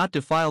which have not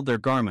defiled their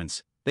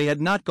garments, they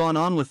had not gone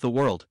on with the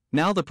world,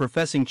 now the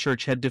professing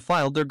church had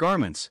defiled their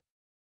garments.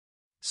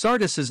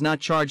 Sardis is not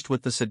charged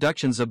with the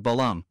seductions of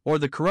Balaam, or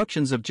the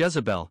corruptions of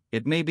Jezebel,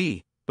 it may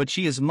be, but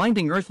she is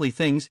minding earthly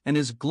things and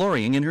is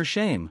glorying in her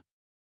shame.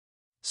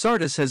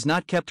 Sardis has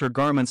not kept her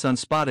garments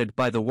unspotted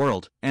by the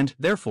world, and,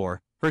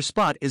 therefore, her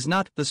spot is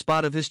not the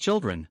spot of his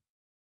children.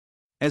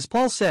 As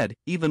Paul said,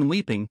 even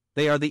weeping,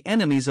 they are the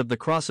enemies of the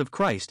cross of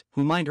Christ,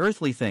 who mind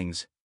earthly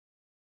things.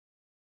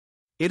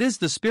 It is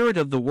the spirit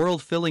of the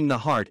world filling the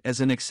heart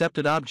as an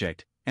accepted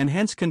object, and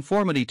hence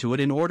conformity to it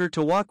in order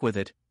to walk with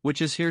it,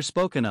 which is here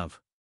spoken of.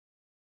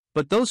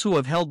 But those who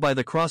have held by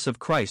the cross of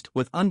Christ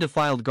with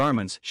undefiled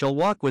garments shall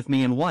walk with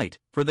me in white,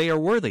 for they are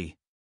worthy.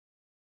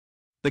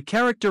 The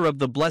character of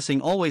the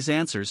blessing always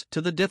answers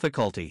to the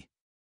difficulty.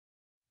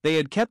 They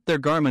had kept their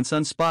garments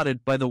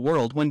unspotted by the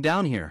world when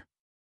down here.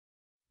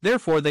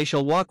 Therefore they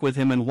shall walk with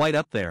him in white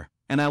up there,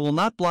 and I will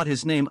not blot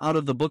his name out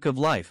of the book of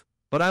life,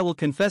 but I will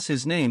confess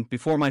his name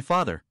before my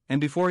Father,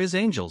 and before his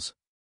angels.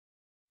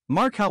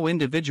 Mark how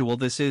individual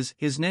this is,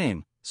 his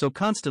name, so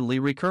constantly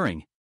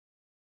recurring.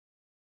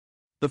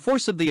 The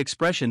force of the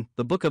expression,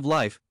 the book of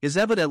life, is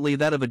evidently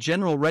that of a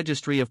general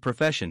registry of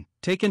profession,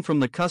 taken from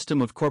the custom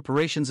of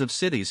corporations of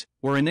cities,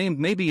 where a name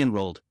may be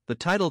enrolled, the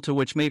title to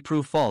which may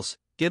prove false,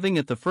 giving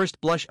at the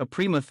first blush a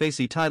prima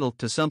facie title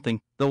to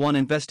something, though on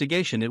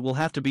investigation it will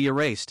have to be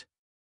erased.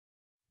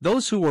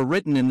 Those who were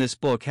written in this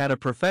book had a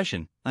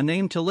profession, a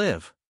name to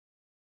live.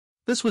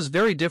 This was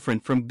very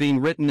different from being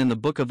written in the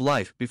book of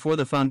life before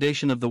the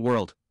foundation of the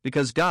world,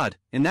 because God,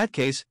 in that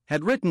case,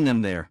 had written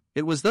them there.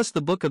 It was thus the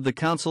book of the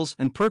counsels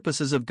and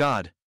purposes of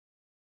God.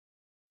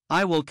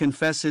 I will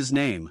confess his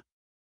name.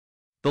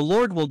 The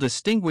Lord will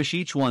distinguish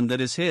each one that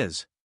is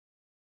his.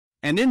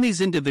 And in these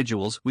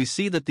individuals we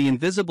see that the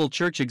invisible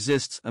church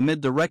exists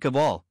amid the wreck of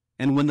all,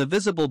 and when the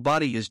visible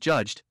body is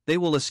judged, they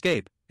will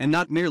escape, and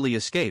not merely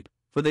escape,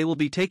 for they will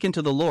be taken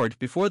to the Lord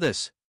before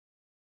this.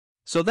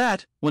 So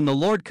that, when the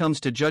Lord comes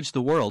to judge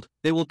the world,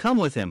 they will come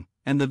with him,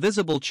 and the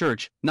visible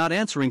church, not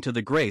answering to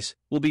the grace,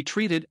 will be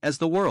treated as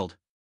the world.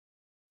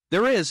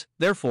 There is,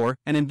 therefore,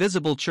 an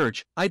invisible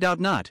church, I doubt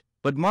not,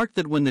 but mark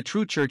that when the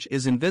true church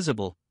is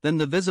invisible, then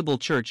the visible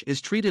church is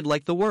treated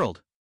like the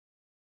world.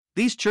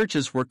 These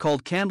churches were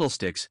called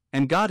candlesticks,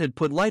 and God had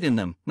put light in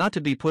them, not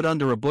to be put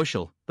under a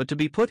bushel, but to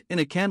be put in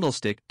a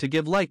candlestick to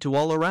give light to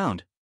all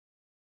around.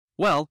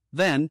 Well,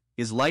 then,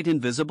 is light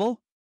invisible?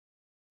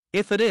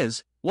 If it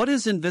is, what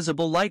is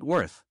invisible light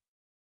worth?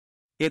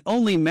 It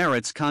only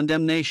merits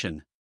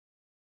condemnation.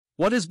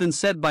 What has been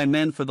said by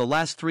men for the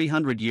last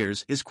 300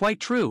 years is quite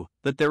true,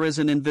 that there is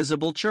an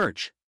invisible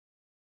church.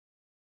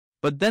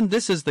 But then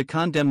this is the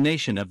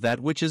condemnation of that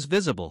which is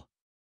visible.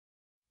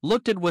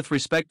 Looked at with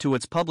respect to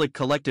its public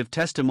collective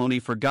testimony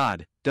for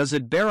God, does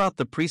it bear out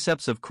the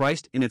precepts of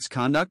Christ in its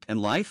conduct and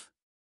life?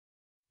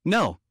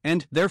 No,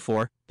 and,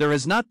 therefore, there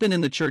has not been in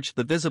the church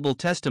the visible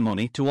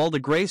testimony to all the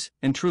grace,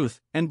 and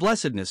truth, and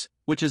blessedness,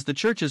 which is the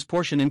church's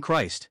portion in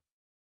Christ.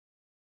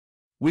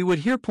 We would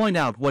here point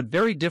out what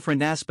very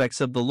different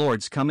aspects of the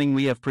Lord's coming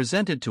we have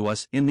presented to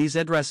us in these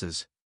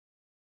addresses.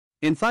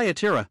 In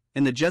Thyatira,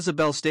 in the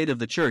Jezebel state of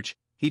the church,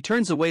 he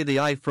turns away the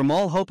eye from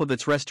all hope of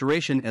its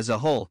restoration as a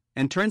whole,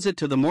 and turns it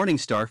to the morning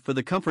star for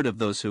the comfort of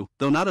those who,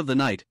 though not of the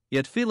night,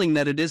 yet feeling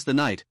that it is the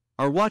night,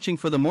 are watching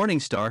for the morning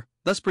star,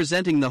 thus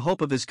presenting the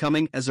hope of his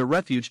coming as a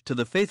refuge to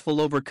the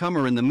faithful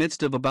overcomer in the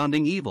midst of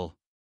abounding evil.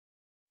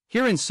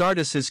 Here in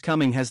Sardis his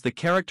coming has the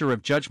character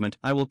of judgment.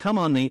 I will come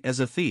on thee as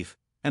a thief,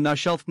 and thou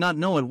shalt not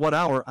know at what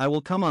hour I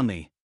will come on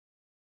thee.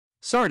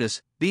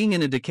 Sardis, being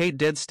in a decayed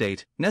dead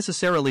state,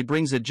 necessarily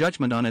brings a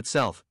judgment on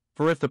itself,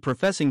 for if the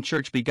professing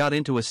church be got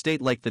into a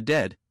state like the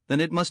dead, then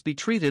it must be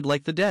treated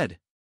like the dead.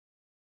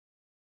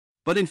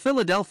 But in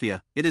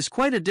Philadelphia, it is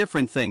quite a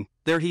different thing.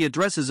 There he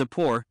addresses a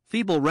poor,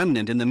 feeble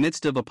remnant in the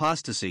midst of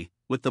apostasy,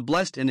 with the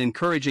blessed and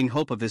encouraging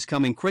hope of his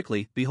coming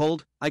quickly.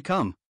 Behold, I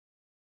come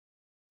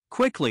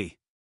quickly.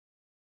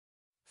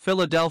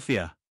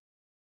 Philadelphia.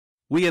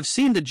 We have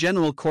seen the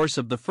general course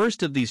of the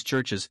first of these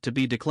churches to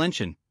be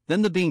declension,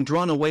 then the being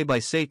drawn away by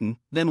Satan,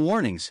 then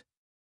warnings.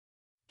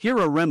 Here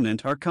a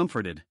remnant are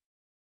comforted.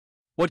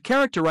 What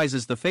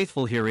characterizes the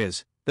faithful here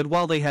is, that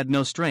while they had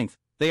no strength,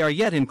 they are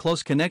yet in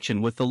close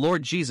connection with the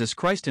Lord Jesus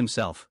Christ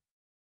himself.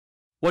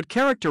 What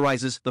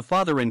characterizes the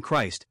Father in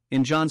Christ,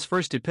 in John's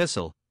first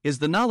epistle, is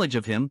the knowledge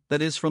of him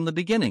that is from the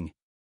beginning.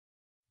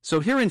 So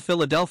here in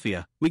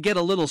Philadelphia, we get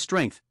a little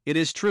strength, it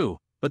is true,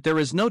 but there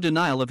is no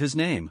denial of his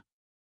name.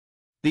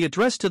 The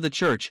address to the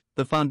church,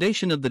 the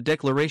foundation of the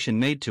declaration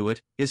made to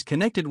it, is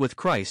connected with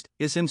Christ,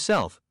 is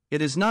himself.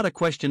 It is not a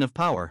question of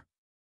power.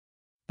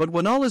 But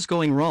when all is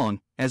going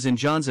wrong, as in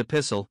John's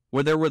epistle,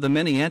 where there were the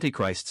many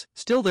antichrists,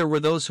 still there were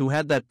those who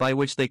had that by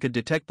which they could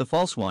detect the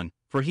false one,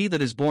 for he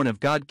that is born of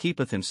God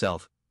keepeth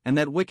himself, and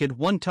that wicked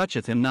one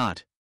toucheth him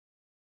not.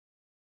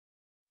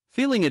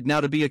 Feeling it now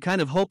to be a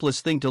kind of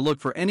hopeless thing to look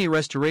for any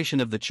restoration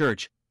of the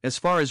church, as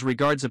far as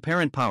regards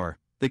apparent power,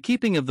 the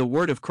keeping of the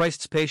word of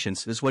Christ's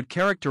patience is what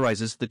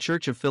characterizes the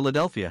church of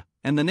Philadelphia,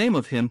 and the name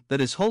of him that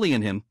is holy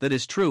in him that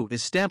is true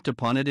is stamped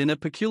upon it in a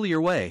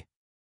peculiar way.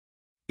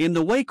 In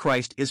the way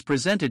Christ is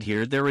presented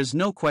here there is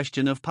no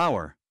question of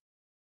power,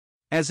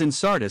 as in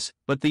Sardis,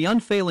 but the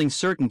unfailing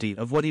certainty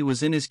of what he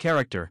was in his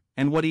character,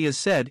 and what he has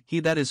said, he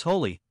that is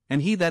holy,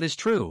 and he that is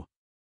true.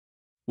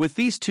 With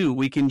these two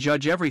we can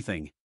judge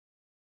everything.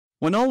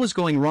 When all was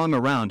going wrong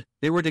around,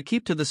 they were to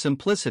keep to the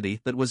simplicity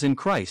that was in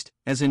Christ,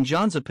 as in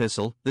John's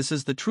epistle, this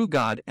is the true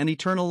God and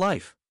eternal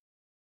life.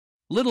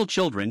 Little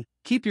children,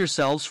 keep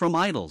yourselves from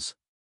idols.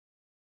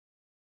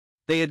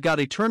 They had got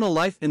eternal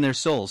life in their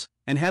souls,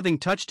 and having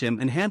touched him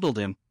and handled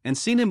him, and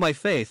seen him by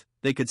faith,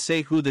 they could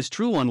say who this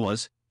true one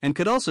was, and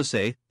could also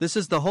say, this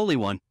is the Holy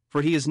One,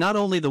 for he is not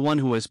only the one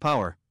who has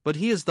power, but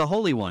he is the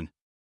Holy One.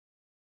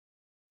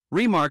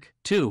 Remark,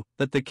 too,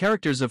 that the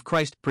characters of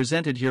Christ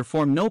presented here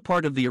form no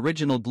part of the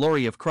original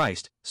glory of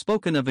Christ,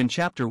 spoken of in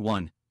chapter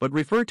 1, but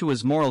refer to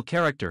his moral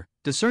character,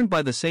 discerned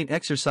by the saint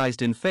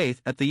exercised in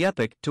faith at the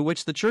epoch to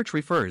which the church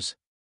refers.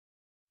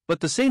 But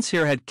the saints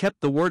here had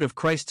kept the word of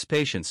Christ's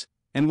patience,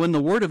 and when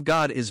the word of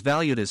God is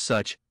valued as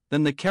such,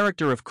 then the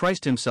character of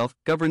Christ himself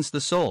governs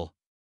the soul.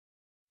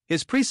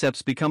 His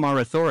precepts become our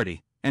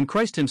authority, and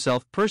Christ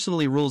himself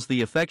personally rules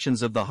the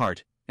affections of the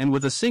heart, and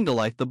with a single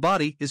light the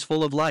body is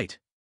full of light.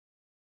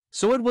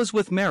 So it was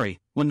with Mary,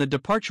 when the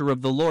departure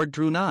of the Lord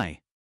drew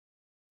nigh.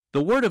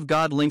 The Word of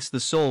God links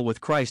the soul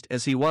with Christ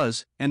as he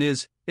was, and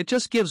is, it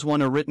just gives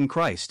one a written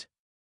Christ.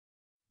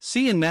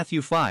 See in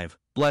Matthew 5,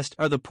 "Blessed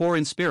are the poor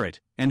in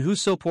spirit, and who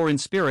so poor in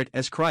spirit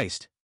as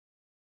Christ?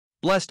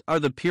 Blessed are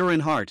the pure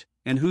in heart,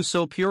 and who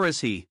so pure as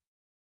he?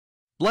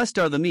 Blessed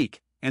are the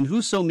meek, and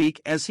who so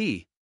meek as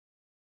he?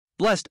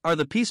 Blessed are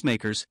the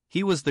peacemakers,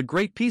 he was the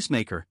great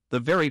peacemaker, the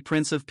very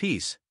Prince of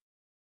Peace."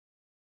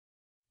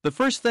 The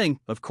first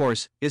thing, of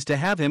course, is to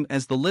have him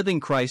as the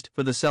living Christ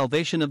for the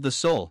salvation of the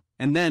soul,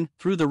 and then,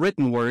 through the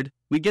written word,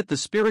 we get the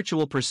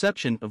spiritual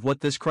perception of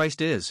what this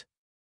Christ is.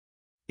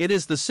 It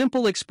is the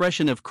simple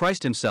expression of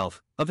Christ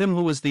himself, of him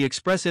who was the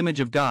express image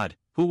of God,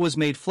 who was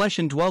made flesh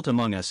and dwelt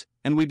among us,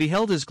 and we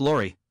beheld his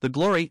glory, the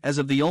glory as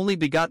of the only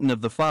begotten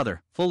of the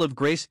Father, full of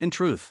grace and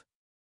truth.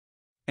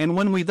 And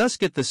when we thus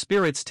get the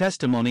Spirit's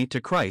testimony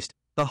to Christ,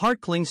 the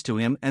heart clings to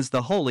him as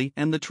the holy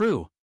and the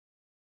true.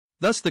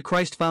 Thus the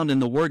Christ found in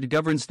the Word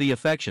governs the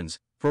affections,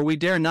 for we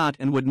dare not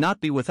and would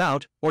not be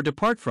without, or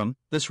depart from,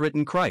 this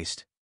written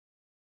Christ.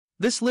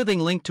 This living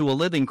link to a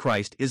living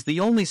Christ is the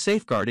only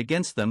safeguard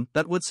against them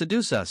that would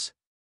seduce us.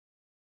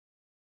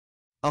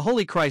 A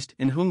holy Christ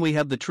in whom we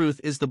have the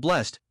truth is the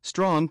blessed,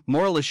 strong,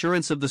 moral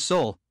assurance of the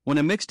soul, when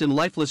a mixed and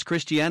lifeless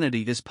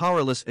Christianity is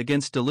powerless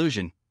against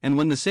delusion, and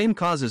when the same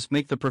causes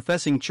make the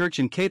professing church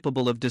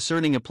incapable of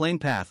discerning a plain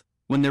path,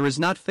 when there is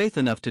not faith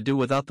enough to do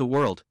without the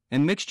world,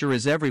 and mixture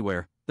is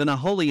everywhere, then a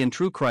holy and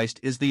true Christ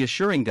is the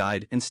assuring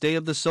guide and stay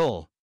of the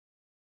soul.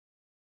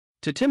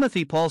 To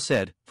Timothy Paul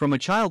said, "From a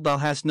child thou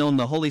hast known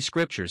the holy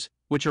Scriptures,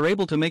 which are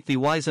able to make thee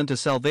wise unto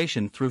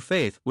salvation through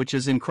faith which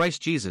is in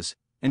Christ Jesus,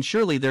 and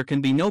surely there can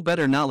be no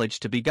better knowledge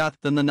to be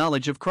got than the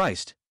knowledge of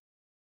Christ."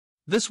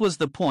 This was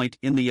the point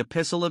in the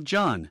Epistle of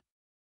John.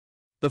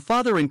 The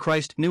Father in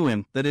Christ knew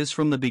him, that is,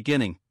 from the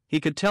beginning.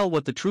 He could tell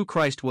what the true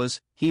Christ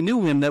was, he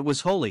knew him that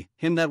was holy,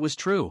 him that was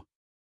true.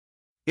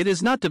 It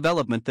is not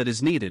development that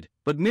is needed,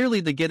 but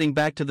merely the getting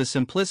back to the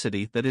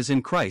simplicity that is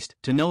in Christ,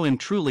 to know him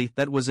truly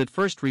that was at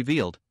first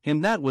revealed, him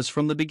that was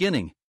from the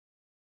beginning.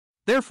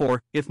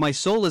 Therefore, if my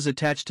soul is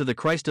attached to the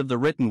Christ of the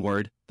written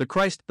word, the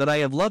Christ that I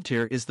have loved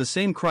here is the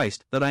same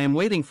Christ that I am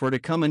waiting for to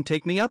come and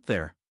take me up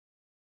there.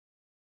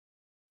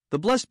 The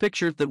blessed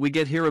picture that we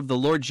get here of the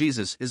Lord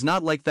Jesus is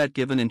not like that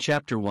given in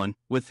chapter 1,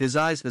 with his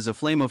eyes as a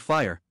flame of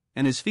fire,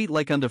 and his feet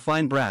like unto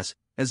fine brass,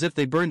 as if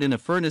they burned in a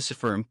furnace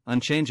firm,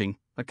 unchanging,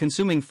 a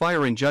consuming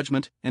fire in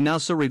judgment, and now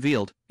so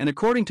revealed, and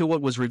according to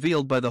what was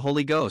revealed by the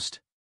Holy Ghost.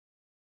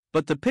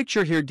 But the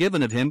picture here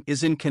given of him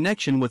is in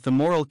connection with the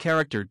moral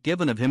character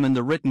given of him in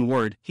the written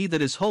word, he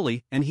that is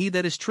holy, and he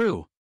that is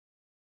true.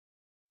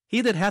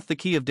 He that hath the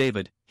key of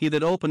David, he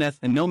that openeth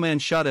and no man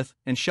shutteth,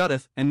 and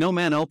shutteth and no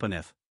man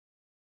openeth.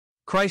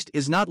 Christ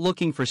is not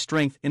looking for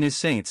strength in his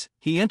saints,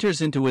 he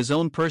enters into his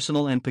own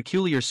personal and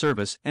peculiar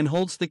service and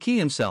holds the key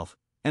himself,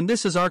 and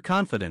this is our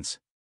confidence.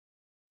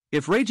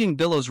 If raging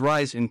billows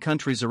rise in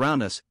countries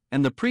around us,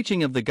 and the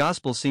preaching of the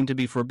gospel seem to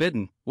be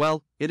forbidden,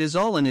 well, it is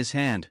all in his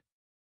hand.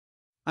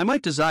 I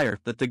might desire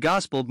that the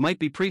gospel might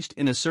be preached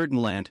in a certain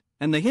land,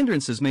 and the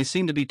hindrances may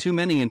seem to be too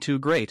many and too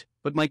great,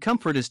 but my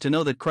comfort is to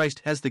know that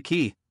Christ has the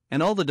key,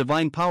 and all the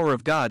divine power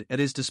of God at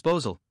his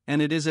disposal,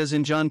 and it is as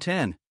in John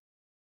 10.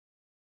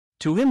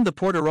 To him the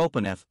porter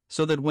openeth,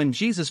 so that when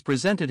Jesus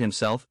presented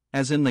himself,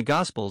 as in the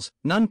Gospels,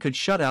 none could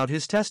shut out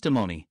his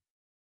testimony.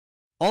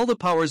 All the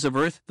powers of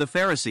earth, the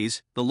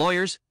Pharisees, the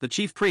lawyers, the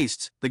chief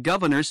priests, the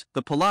governors,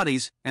 the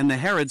Pilates, and the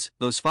Herods,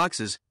 those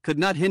foxes, could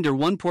not hinder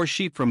one poor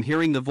sheep from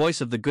hearing the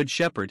voice of the Good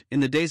Shepherd in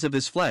the days of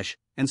his flesh,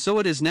 and so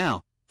it is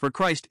now, for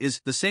Christ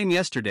is the same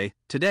yesterday,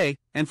 today,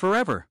 and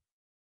forever.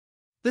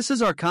 This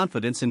is our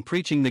confidence in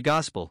preaching the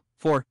gospel,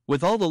 for,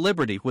 with all the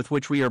liberty with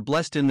which we are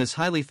blessed in this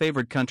highly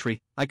favored country,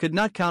 I could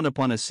not count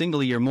upon a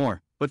single year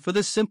more, but for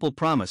this simple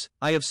promise,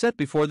 I have set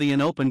before thee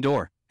an open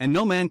door, and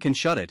no man can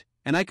shut it,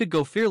 and I could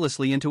go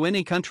fearlessly into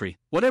any country,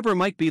 whatever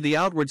might be the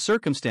outward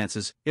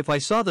circumstances, if I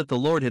saw that the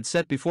Lord had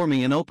set before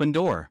me an open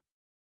door.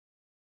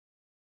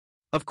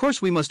 Of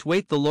course we must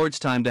wait the Lord's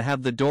time to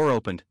have the door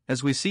opened,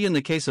 as we see in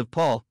the case of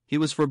Paul. He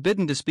was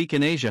forbidden to speak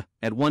in Asia,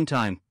 at one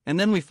time, and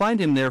then we find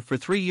him there for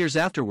 3 years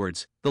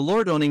afterwards, the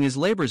Lord owning his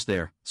labors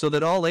there, so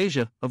that all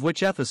Asia, of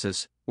which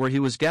Ephesus, where he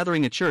was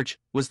gathering a church,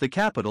 was the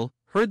capital,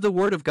 heard the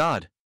word of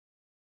God.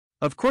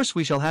 Of course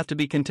we shall have to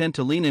be content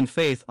to lean in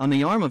faith on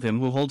the arm of him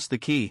who holds the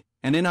key,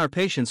 and in our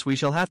patience we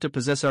shall have to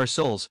possess our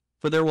souls,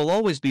 for there will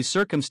always be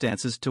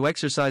circumstances to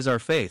exercise our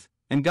faith,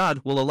 and God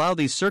will allow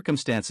these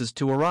circumstances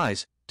to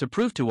arise, to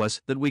prove to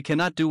us that we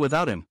cannot do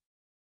without him.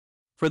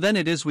 For then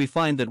it is we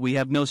find that we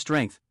have no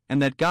strength,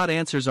 and that God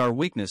answers our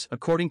weakness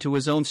according to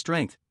his own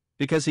strength,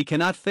 because he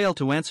cannot fail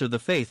to answer the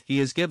faith he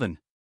has given.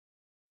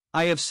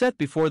 I have set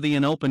before thee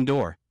an open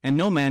door, and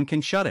no man can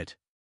shut it.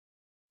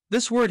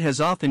 This word has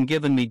often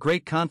given me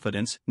great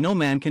confidence, no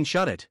man can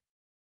shut it.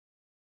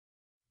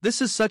 This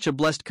is such a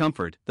blessed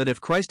comfort that if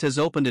Christ has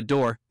opened a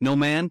door, no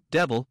man,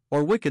 devil,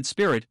 or wicked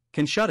spirit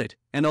can shut it,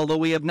 and although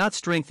we have not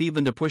strength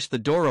even to push the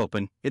door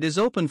open, it is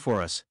open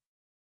for us.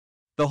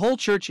 The whole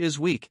church is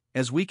weak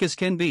as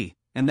can be,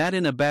 and that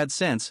in a bad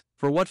sense,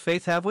 for what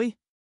faith have we?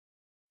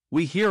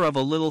 We hear of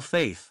a little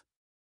faith.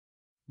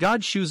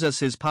 God shews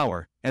us his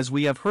power, as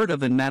we have heard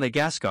of in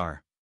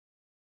Madagascar.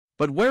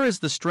 But where is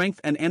the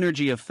strength and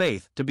energy of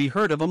faith to be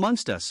heard of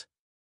amongst us?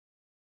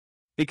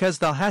 Because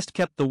thou hast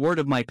kept the word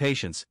of my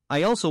patience,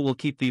 I also will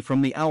keep thee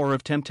from the hour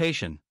of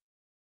temptation.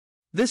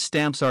 This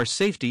stamps our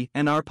safety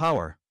and our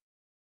power.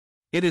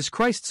 It is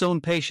Christ's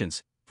own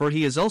patience, for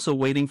he is also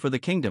waiting for the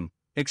kingdom,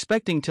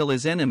 expecting till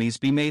his enemies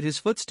be made his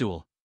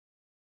footstool.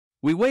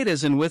 We wait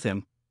as in with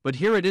him, but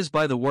here it is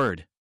by the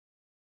word.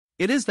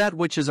 It is that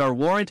which is our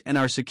warrant and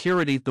our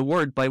security, the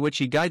word by which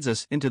he guides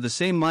us into the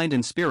same mind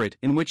and spirit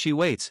in which he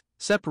waits,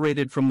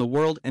 separated from the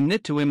world and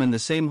knit to him in the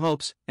same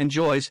hopes, and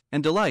joys,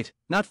 and delight,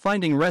 not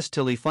finding rest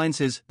till he finds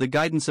his, the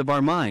guidance of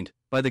our mind,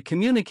 by the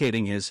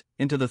communicating his,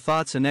 into the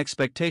thoughts and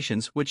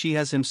expectations which he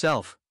has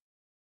himself.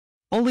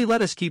 Only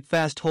let us keep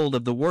fast hold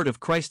of the word of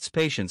Christ's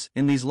patience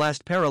in these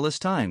last perilous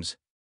times.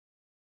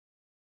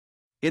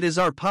 It is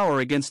our power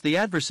against the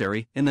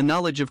adversary in the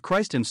knowledge of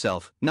Christ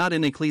himself, not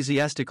in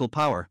ecclesiastical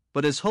power,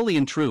 but as holy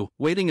and true,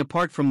 waiting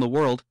apart from the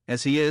world,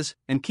 as he is,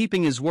 and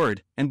keeping his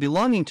word, and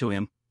belonging to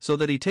him, so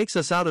that he takes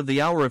us out of the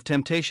hour of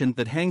temptation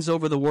that hangs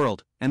over the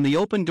world, and the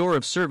open door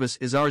of service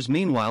is ours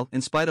meanwhile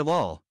in spite of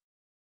all.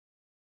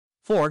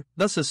 For,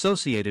 thus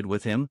associated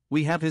with him,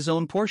 we have his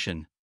own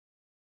portion.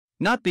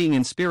 Not being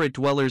in spirit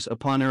dwellers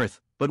upon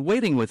earth, but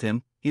waiting with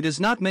him, he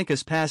does not make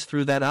us pass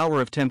through that hour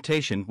of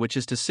temptation which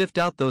is to sift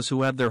out those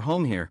who have their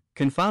home here,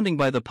 confounding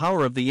by the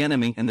power of the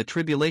enemy and the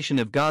tribulation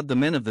of God the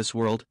men of this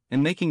world,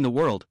 and making the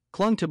world,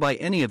 clung to by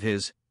any of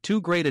his, too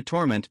great a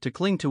torment to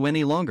cling to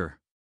any longer.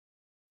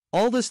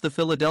 All this the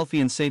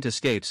Philadelphian saint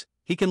escapes.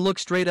 He can look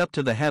straight up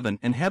to the heaven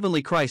and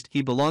heavenly Christ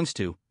he belongs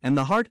to, and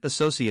the heart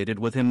associated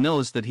with him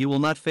knows that he will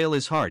not fail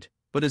his heart,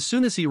 but as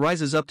soon as he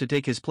rises up to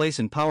take his place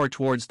in power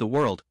towards the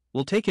world,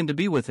 will take him to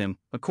be with him,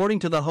 according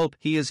to the hope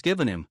he has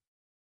given him.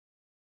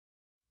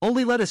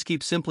 Only let us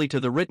keep simply to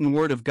the written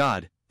word of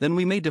God, then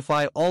we may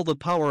defy all the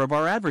power of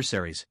our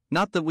adversaries,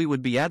 not that we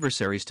would be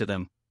adversaries to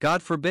them,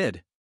 God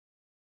forbid.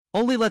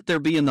 Only let there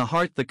be in the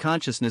heart the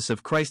consciousness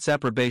of Christ's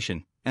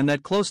approbation, and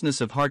that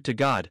closeness of heart to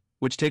God,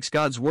 which takes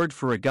God's word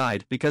for a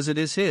guide because it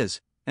is his,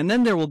 and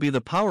then there will be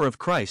the power of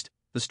Christ,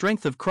 the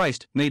strength of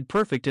Christ made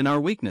perfect in our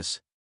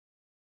weakness.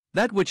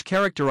 That which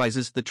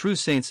characterizes the true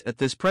saints at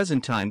this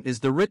present time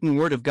is the written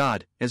word of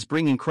God, as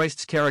bringing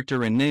Christ's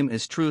character and name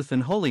as truth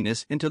and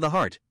holiness into the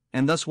heart,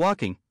 and thus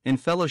walking, in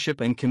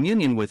fellowship and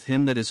communion with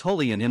him that is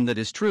holy and him that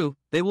is true,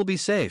 they will be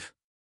safe.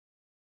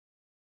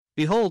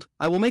 Behold,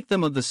 I will make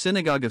them of the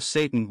synagogue of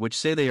Satan which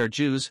say they are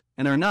Jews,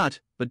 and are not,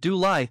 but do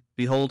lie.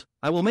 Behold,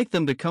 I will make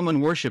them to come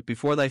and worship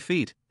before thy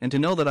feet, and to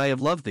know that I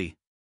have loved thee.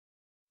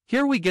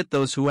 Here we get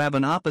those who have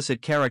an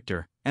opposite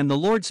character, and the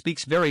Lord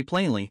speaks very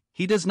plainly,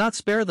 he does not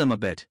spare them a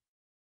bit.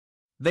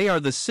 They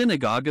are the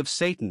synagogue of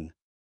Satan.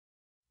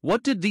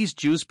 What did these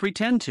Jews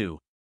pretend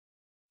to?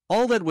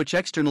 All that which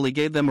externally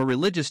gave them a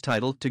religious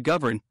title to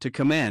govern, to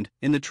command,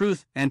 in the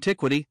truth,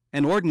 antiquity,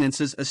 and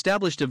ordinances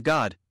established of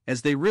God,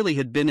 as they really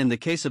had been in the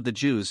case of the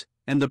Jews,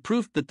 and the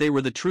proof that they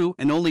were the true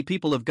and only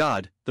people of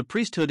God, the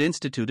priesthood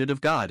instituted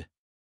of God.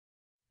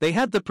 They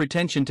had the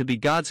pretension to be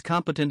God's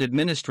competent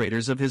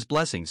administrators of his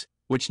blessings,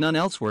 which none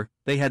else were.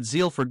 They had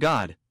zeal for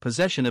God,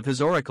 possession of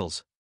his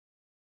oracles.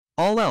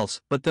 All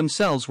else but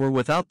themselves were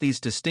without these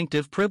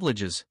distinctive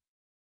privileges.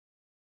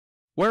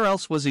 Where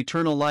else was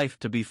eternal life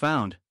to be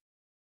found?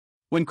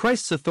 When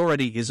Christ's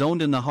authority is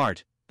owned in the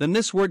heart, then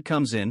this word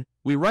comes in,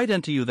 we write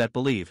unto you that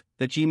believe,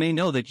 that ye may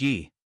know that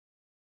ye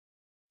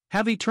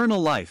have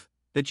eternal life,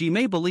 that ye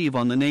may believe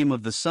on the name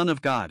of the Son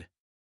of God.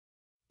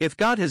 If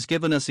God has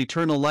given us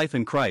eternal life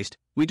in Christ,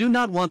 we do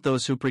not want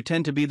those who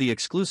pretend to be the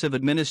exclusive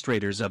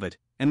administrators of it,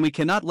 and we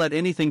cannot let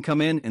anything come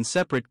in and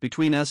separate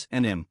between us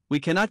and him. We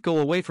cannot go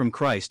away from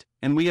Christ,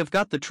 and we have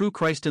got the true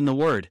Christ in the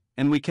Word,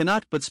 and we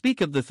cannot but speak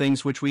of the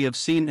things which we have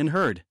seen and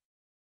heard.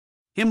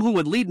 Him who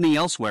would lead me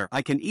elsewhere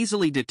I can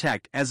easily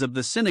detect as of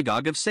the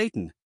synagogue of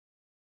Satan.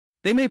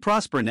 They may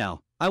prosper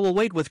now, I will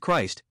wait with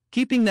Christ,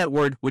 keeping that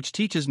word which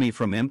teaches me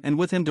from him and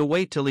with him to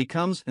wait till he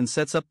comes and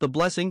sets up the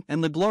blessing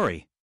and the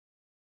glory.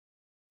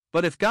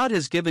 But if God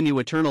has given you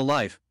eternal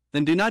life,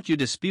 then do not you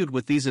dispute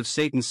with these of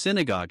Satan's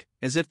synagogue,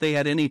 as if they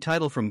had any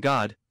title from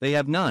God. They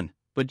have none,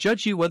 but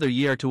judge ye whether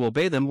ye are to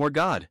obey them or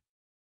God.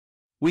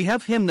 We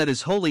have him that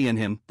is holy in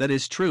him that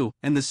is true,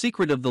 and the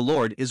secret of the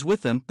Lord is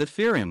with them that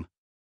fear him.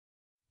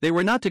 They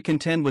were not to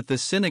contend with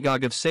this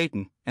synagogue of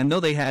Satan, and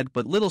though they had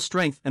but little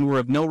strength and were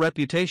of no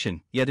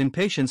reputation, yet in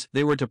patience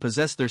they were to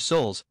possess their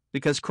souls,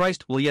 because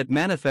Christ will yet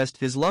manifest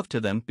his love to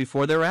them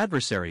before their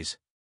adversaries.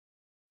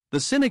 The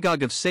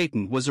synagogue of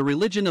Satan was a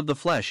religion of the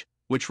flesh,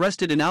 which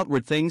rested in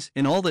outward things,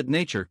 in all that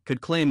nature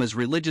could claim as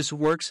religious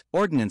works,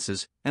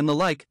 ordinances, and the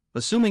like,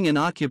 assuming and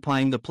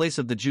occupying the place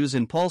of the Jews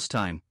in Paul's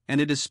time,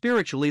 and it is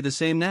spiritually the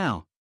same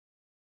now.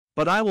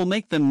 But I will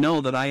make them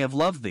know that I have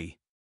loved thee.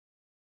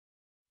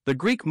 The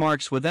Greek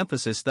marks with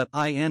emphasis that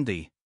I and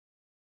thee.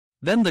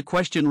 Then the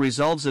question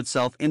resolves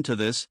itself into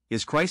this: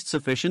 is Christ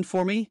sufficient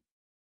for me?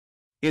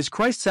 Is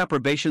Christ's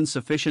approbation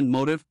sufficient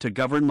motive to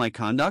govern my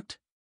conduct?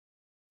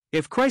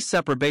 If Christ's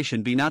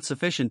approbation be not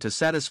sufficient to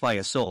satisfy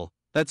a soul,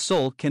 that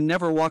soul can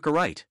never walk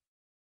aright.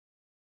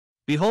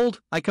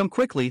 Behold, I come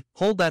quickly,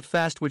 hold that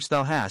fast which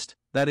thou hast,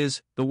 that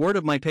is, the word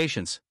of my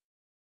patience.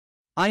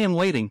 I am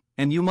waiting,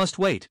 and you must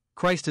wait.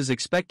 Christ is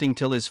expecting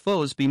till his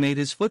foes be made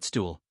his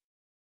footstool.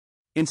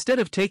 Instead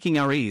of taking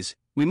our ease,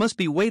 we must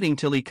be waiting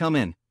till he come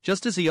in,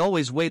 just as he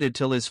always waited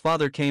till his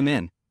Father came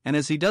in, and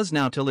as he does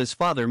now till his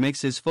Father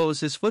makes his foes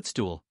his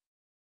footstool.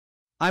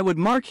 I would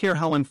mark here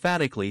how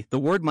emphatically the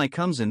word my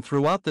comes in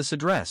throughout this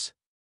address.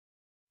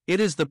 It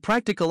is the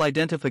practical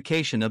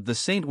identification of the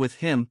saint with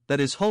him that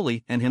is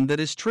holy and him that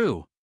is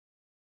true.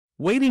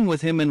 Waiting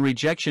with him in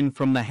rejection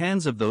from the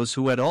hands of those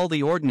who had all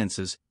the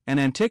ordinances and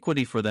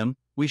antiquity for them,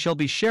 we shall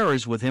be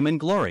sharers with him in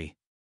glory.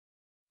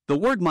 The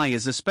word my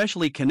is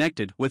especially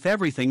connected with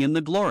everything in the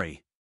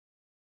glory.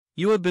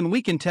 You have been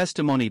weak in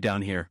testimony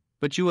down here,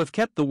 but you have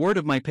kept the word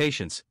of my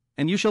patience,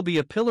 and you shall be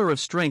a pillar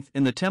of strength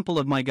in the temple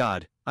of my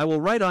God. I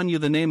will write on you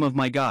the name of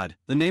my God,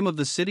 the name of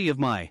the city of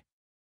my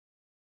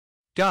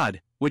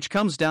God, which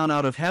comes down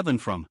out of heaven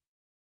from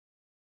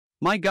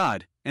my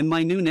God, and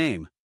my new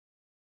name.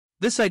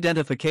 This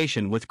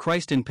identification with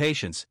Christ in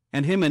patience,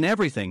 and him in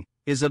everything,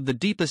 is of the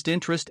deepest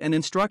interest and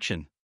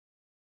instruction.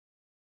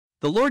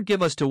 The Lord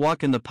give us to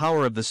walk in the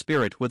power of the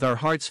Spirit with our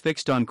hearts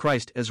fixed on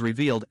Christ as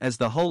revealed as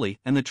the holy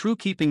and the true,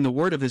 keeping the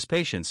word of his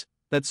patience,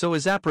 that so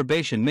his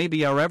approbation may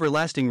be our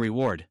everlasting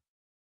reward.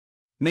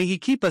 May he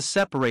keep us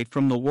separate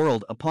from the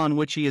world upon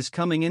which he is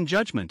coming in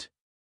judgment.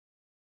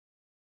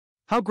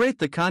 How great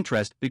the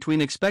contrast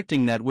between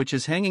expecting that which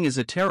is hanging as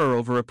a terror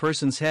over a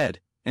person's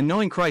head, and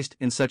knowing Christ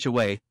in such a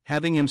way,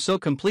 having him so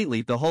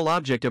completely the whole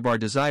object of our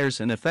desires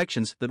and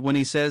affections, that when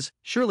he says,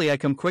 "Surely I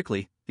come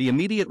quickly," the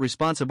immediate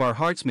response of our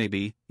hearts may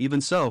be,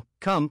 "Even so,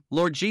 come,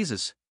 Lord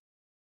Jesus."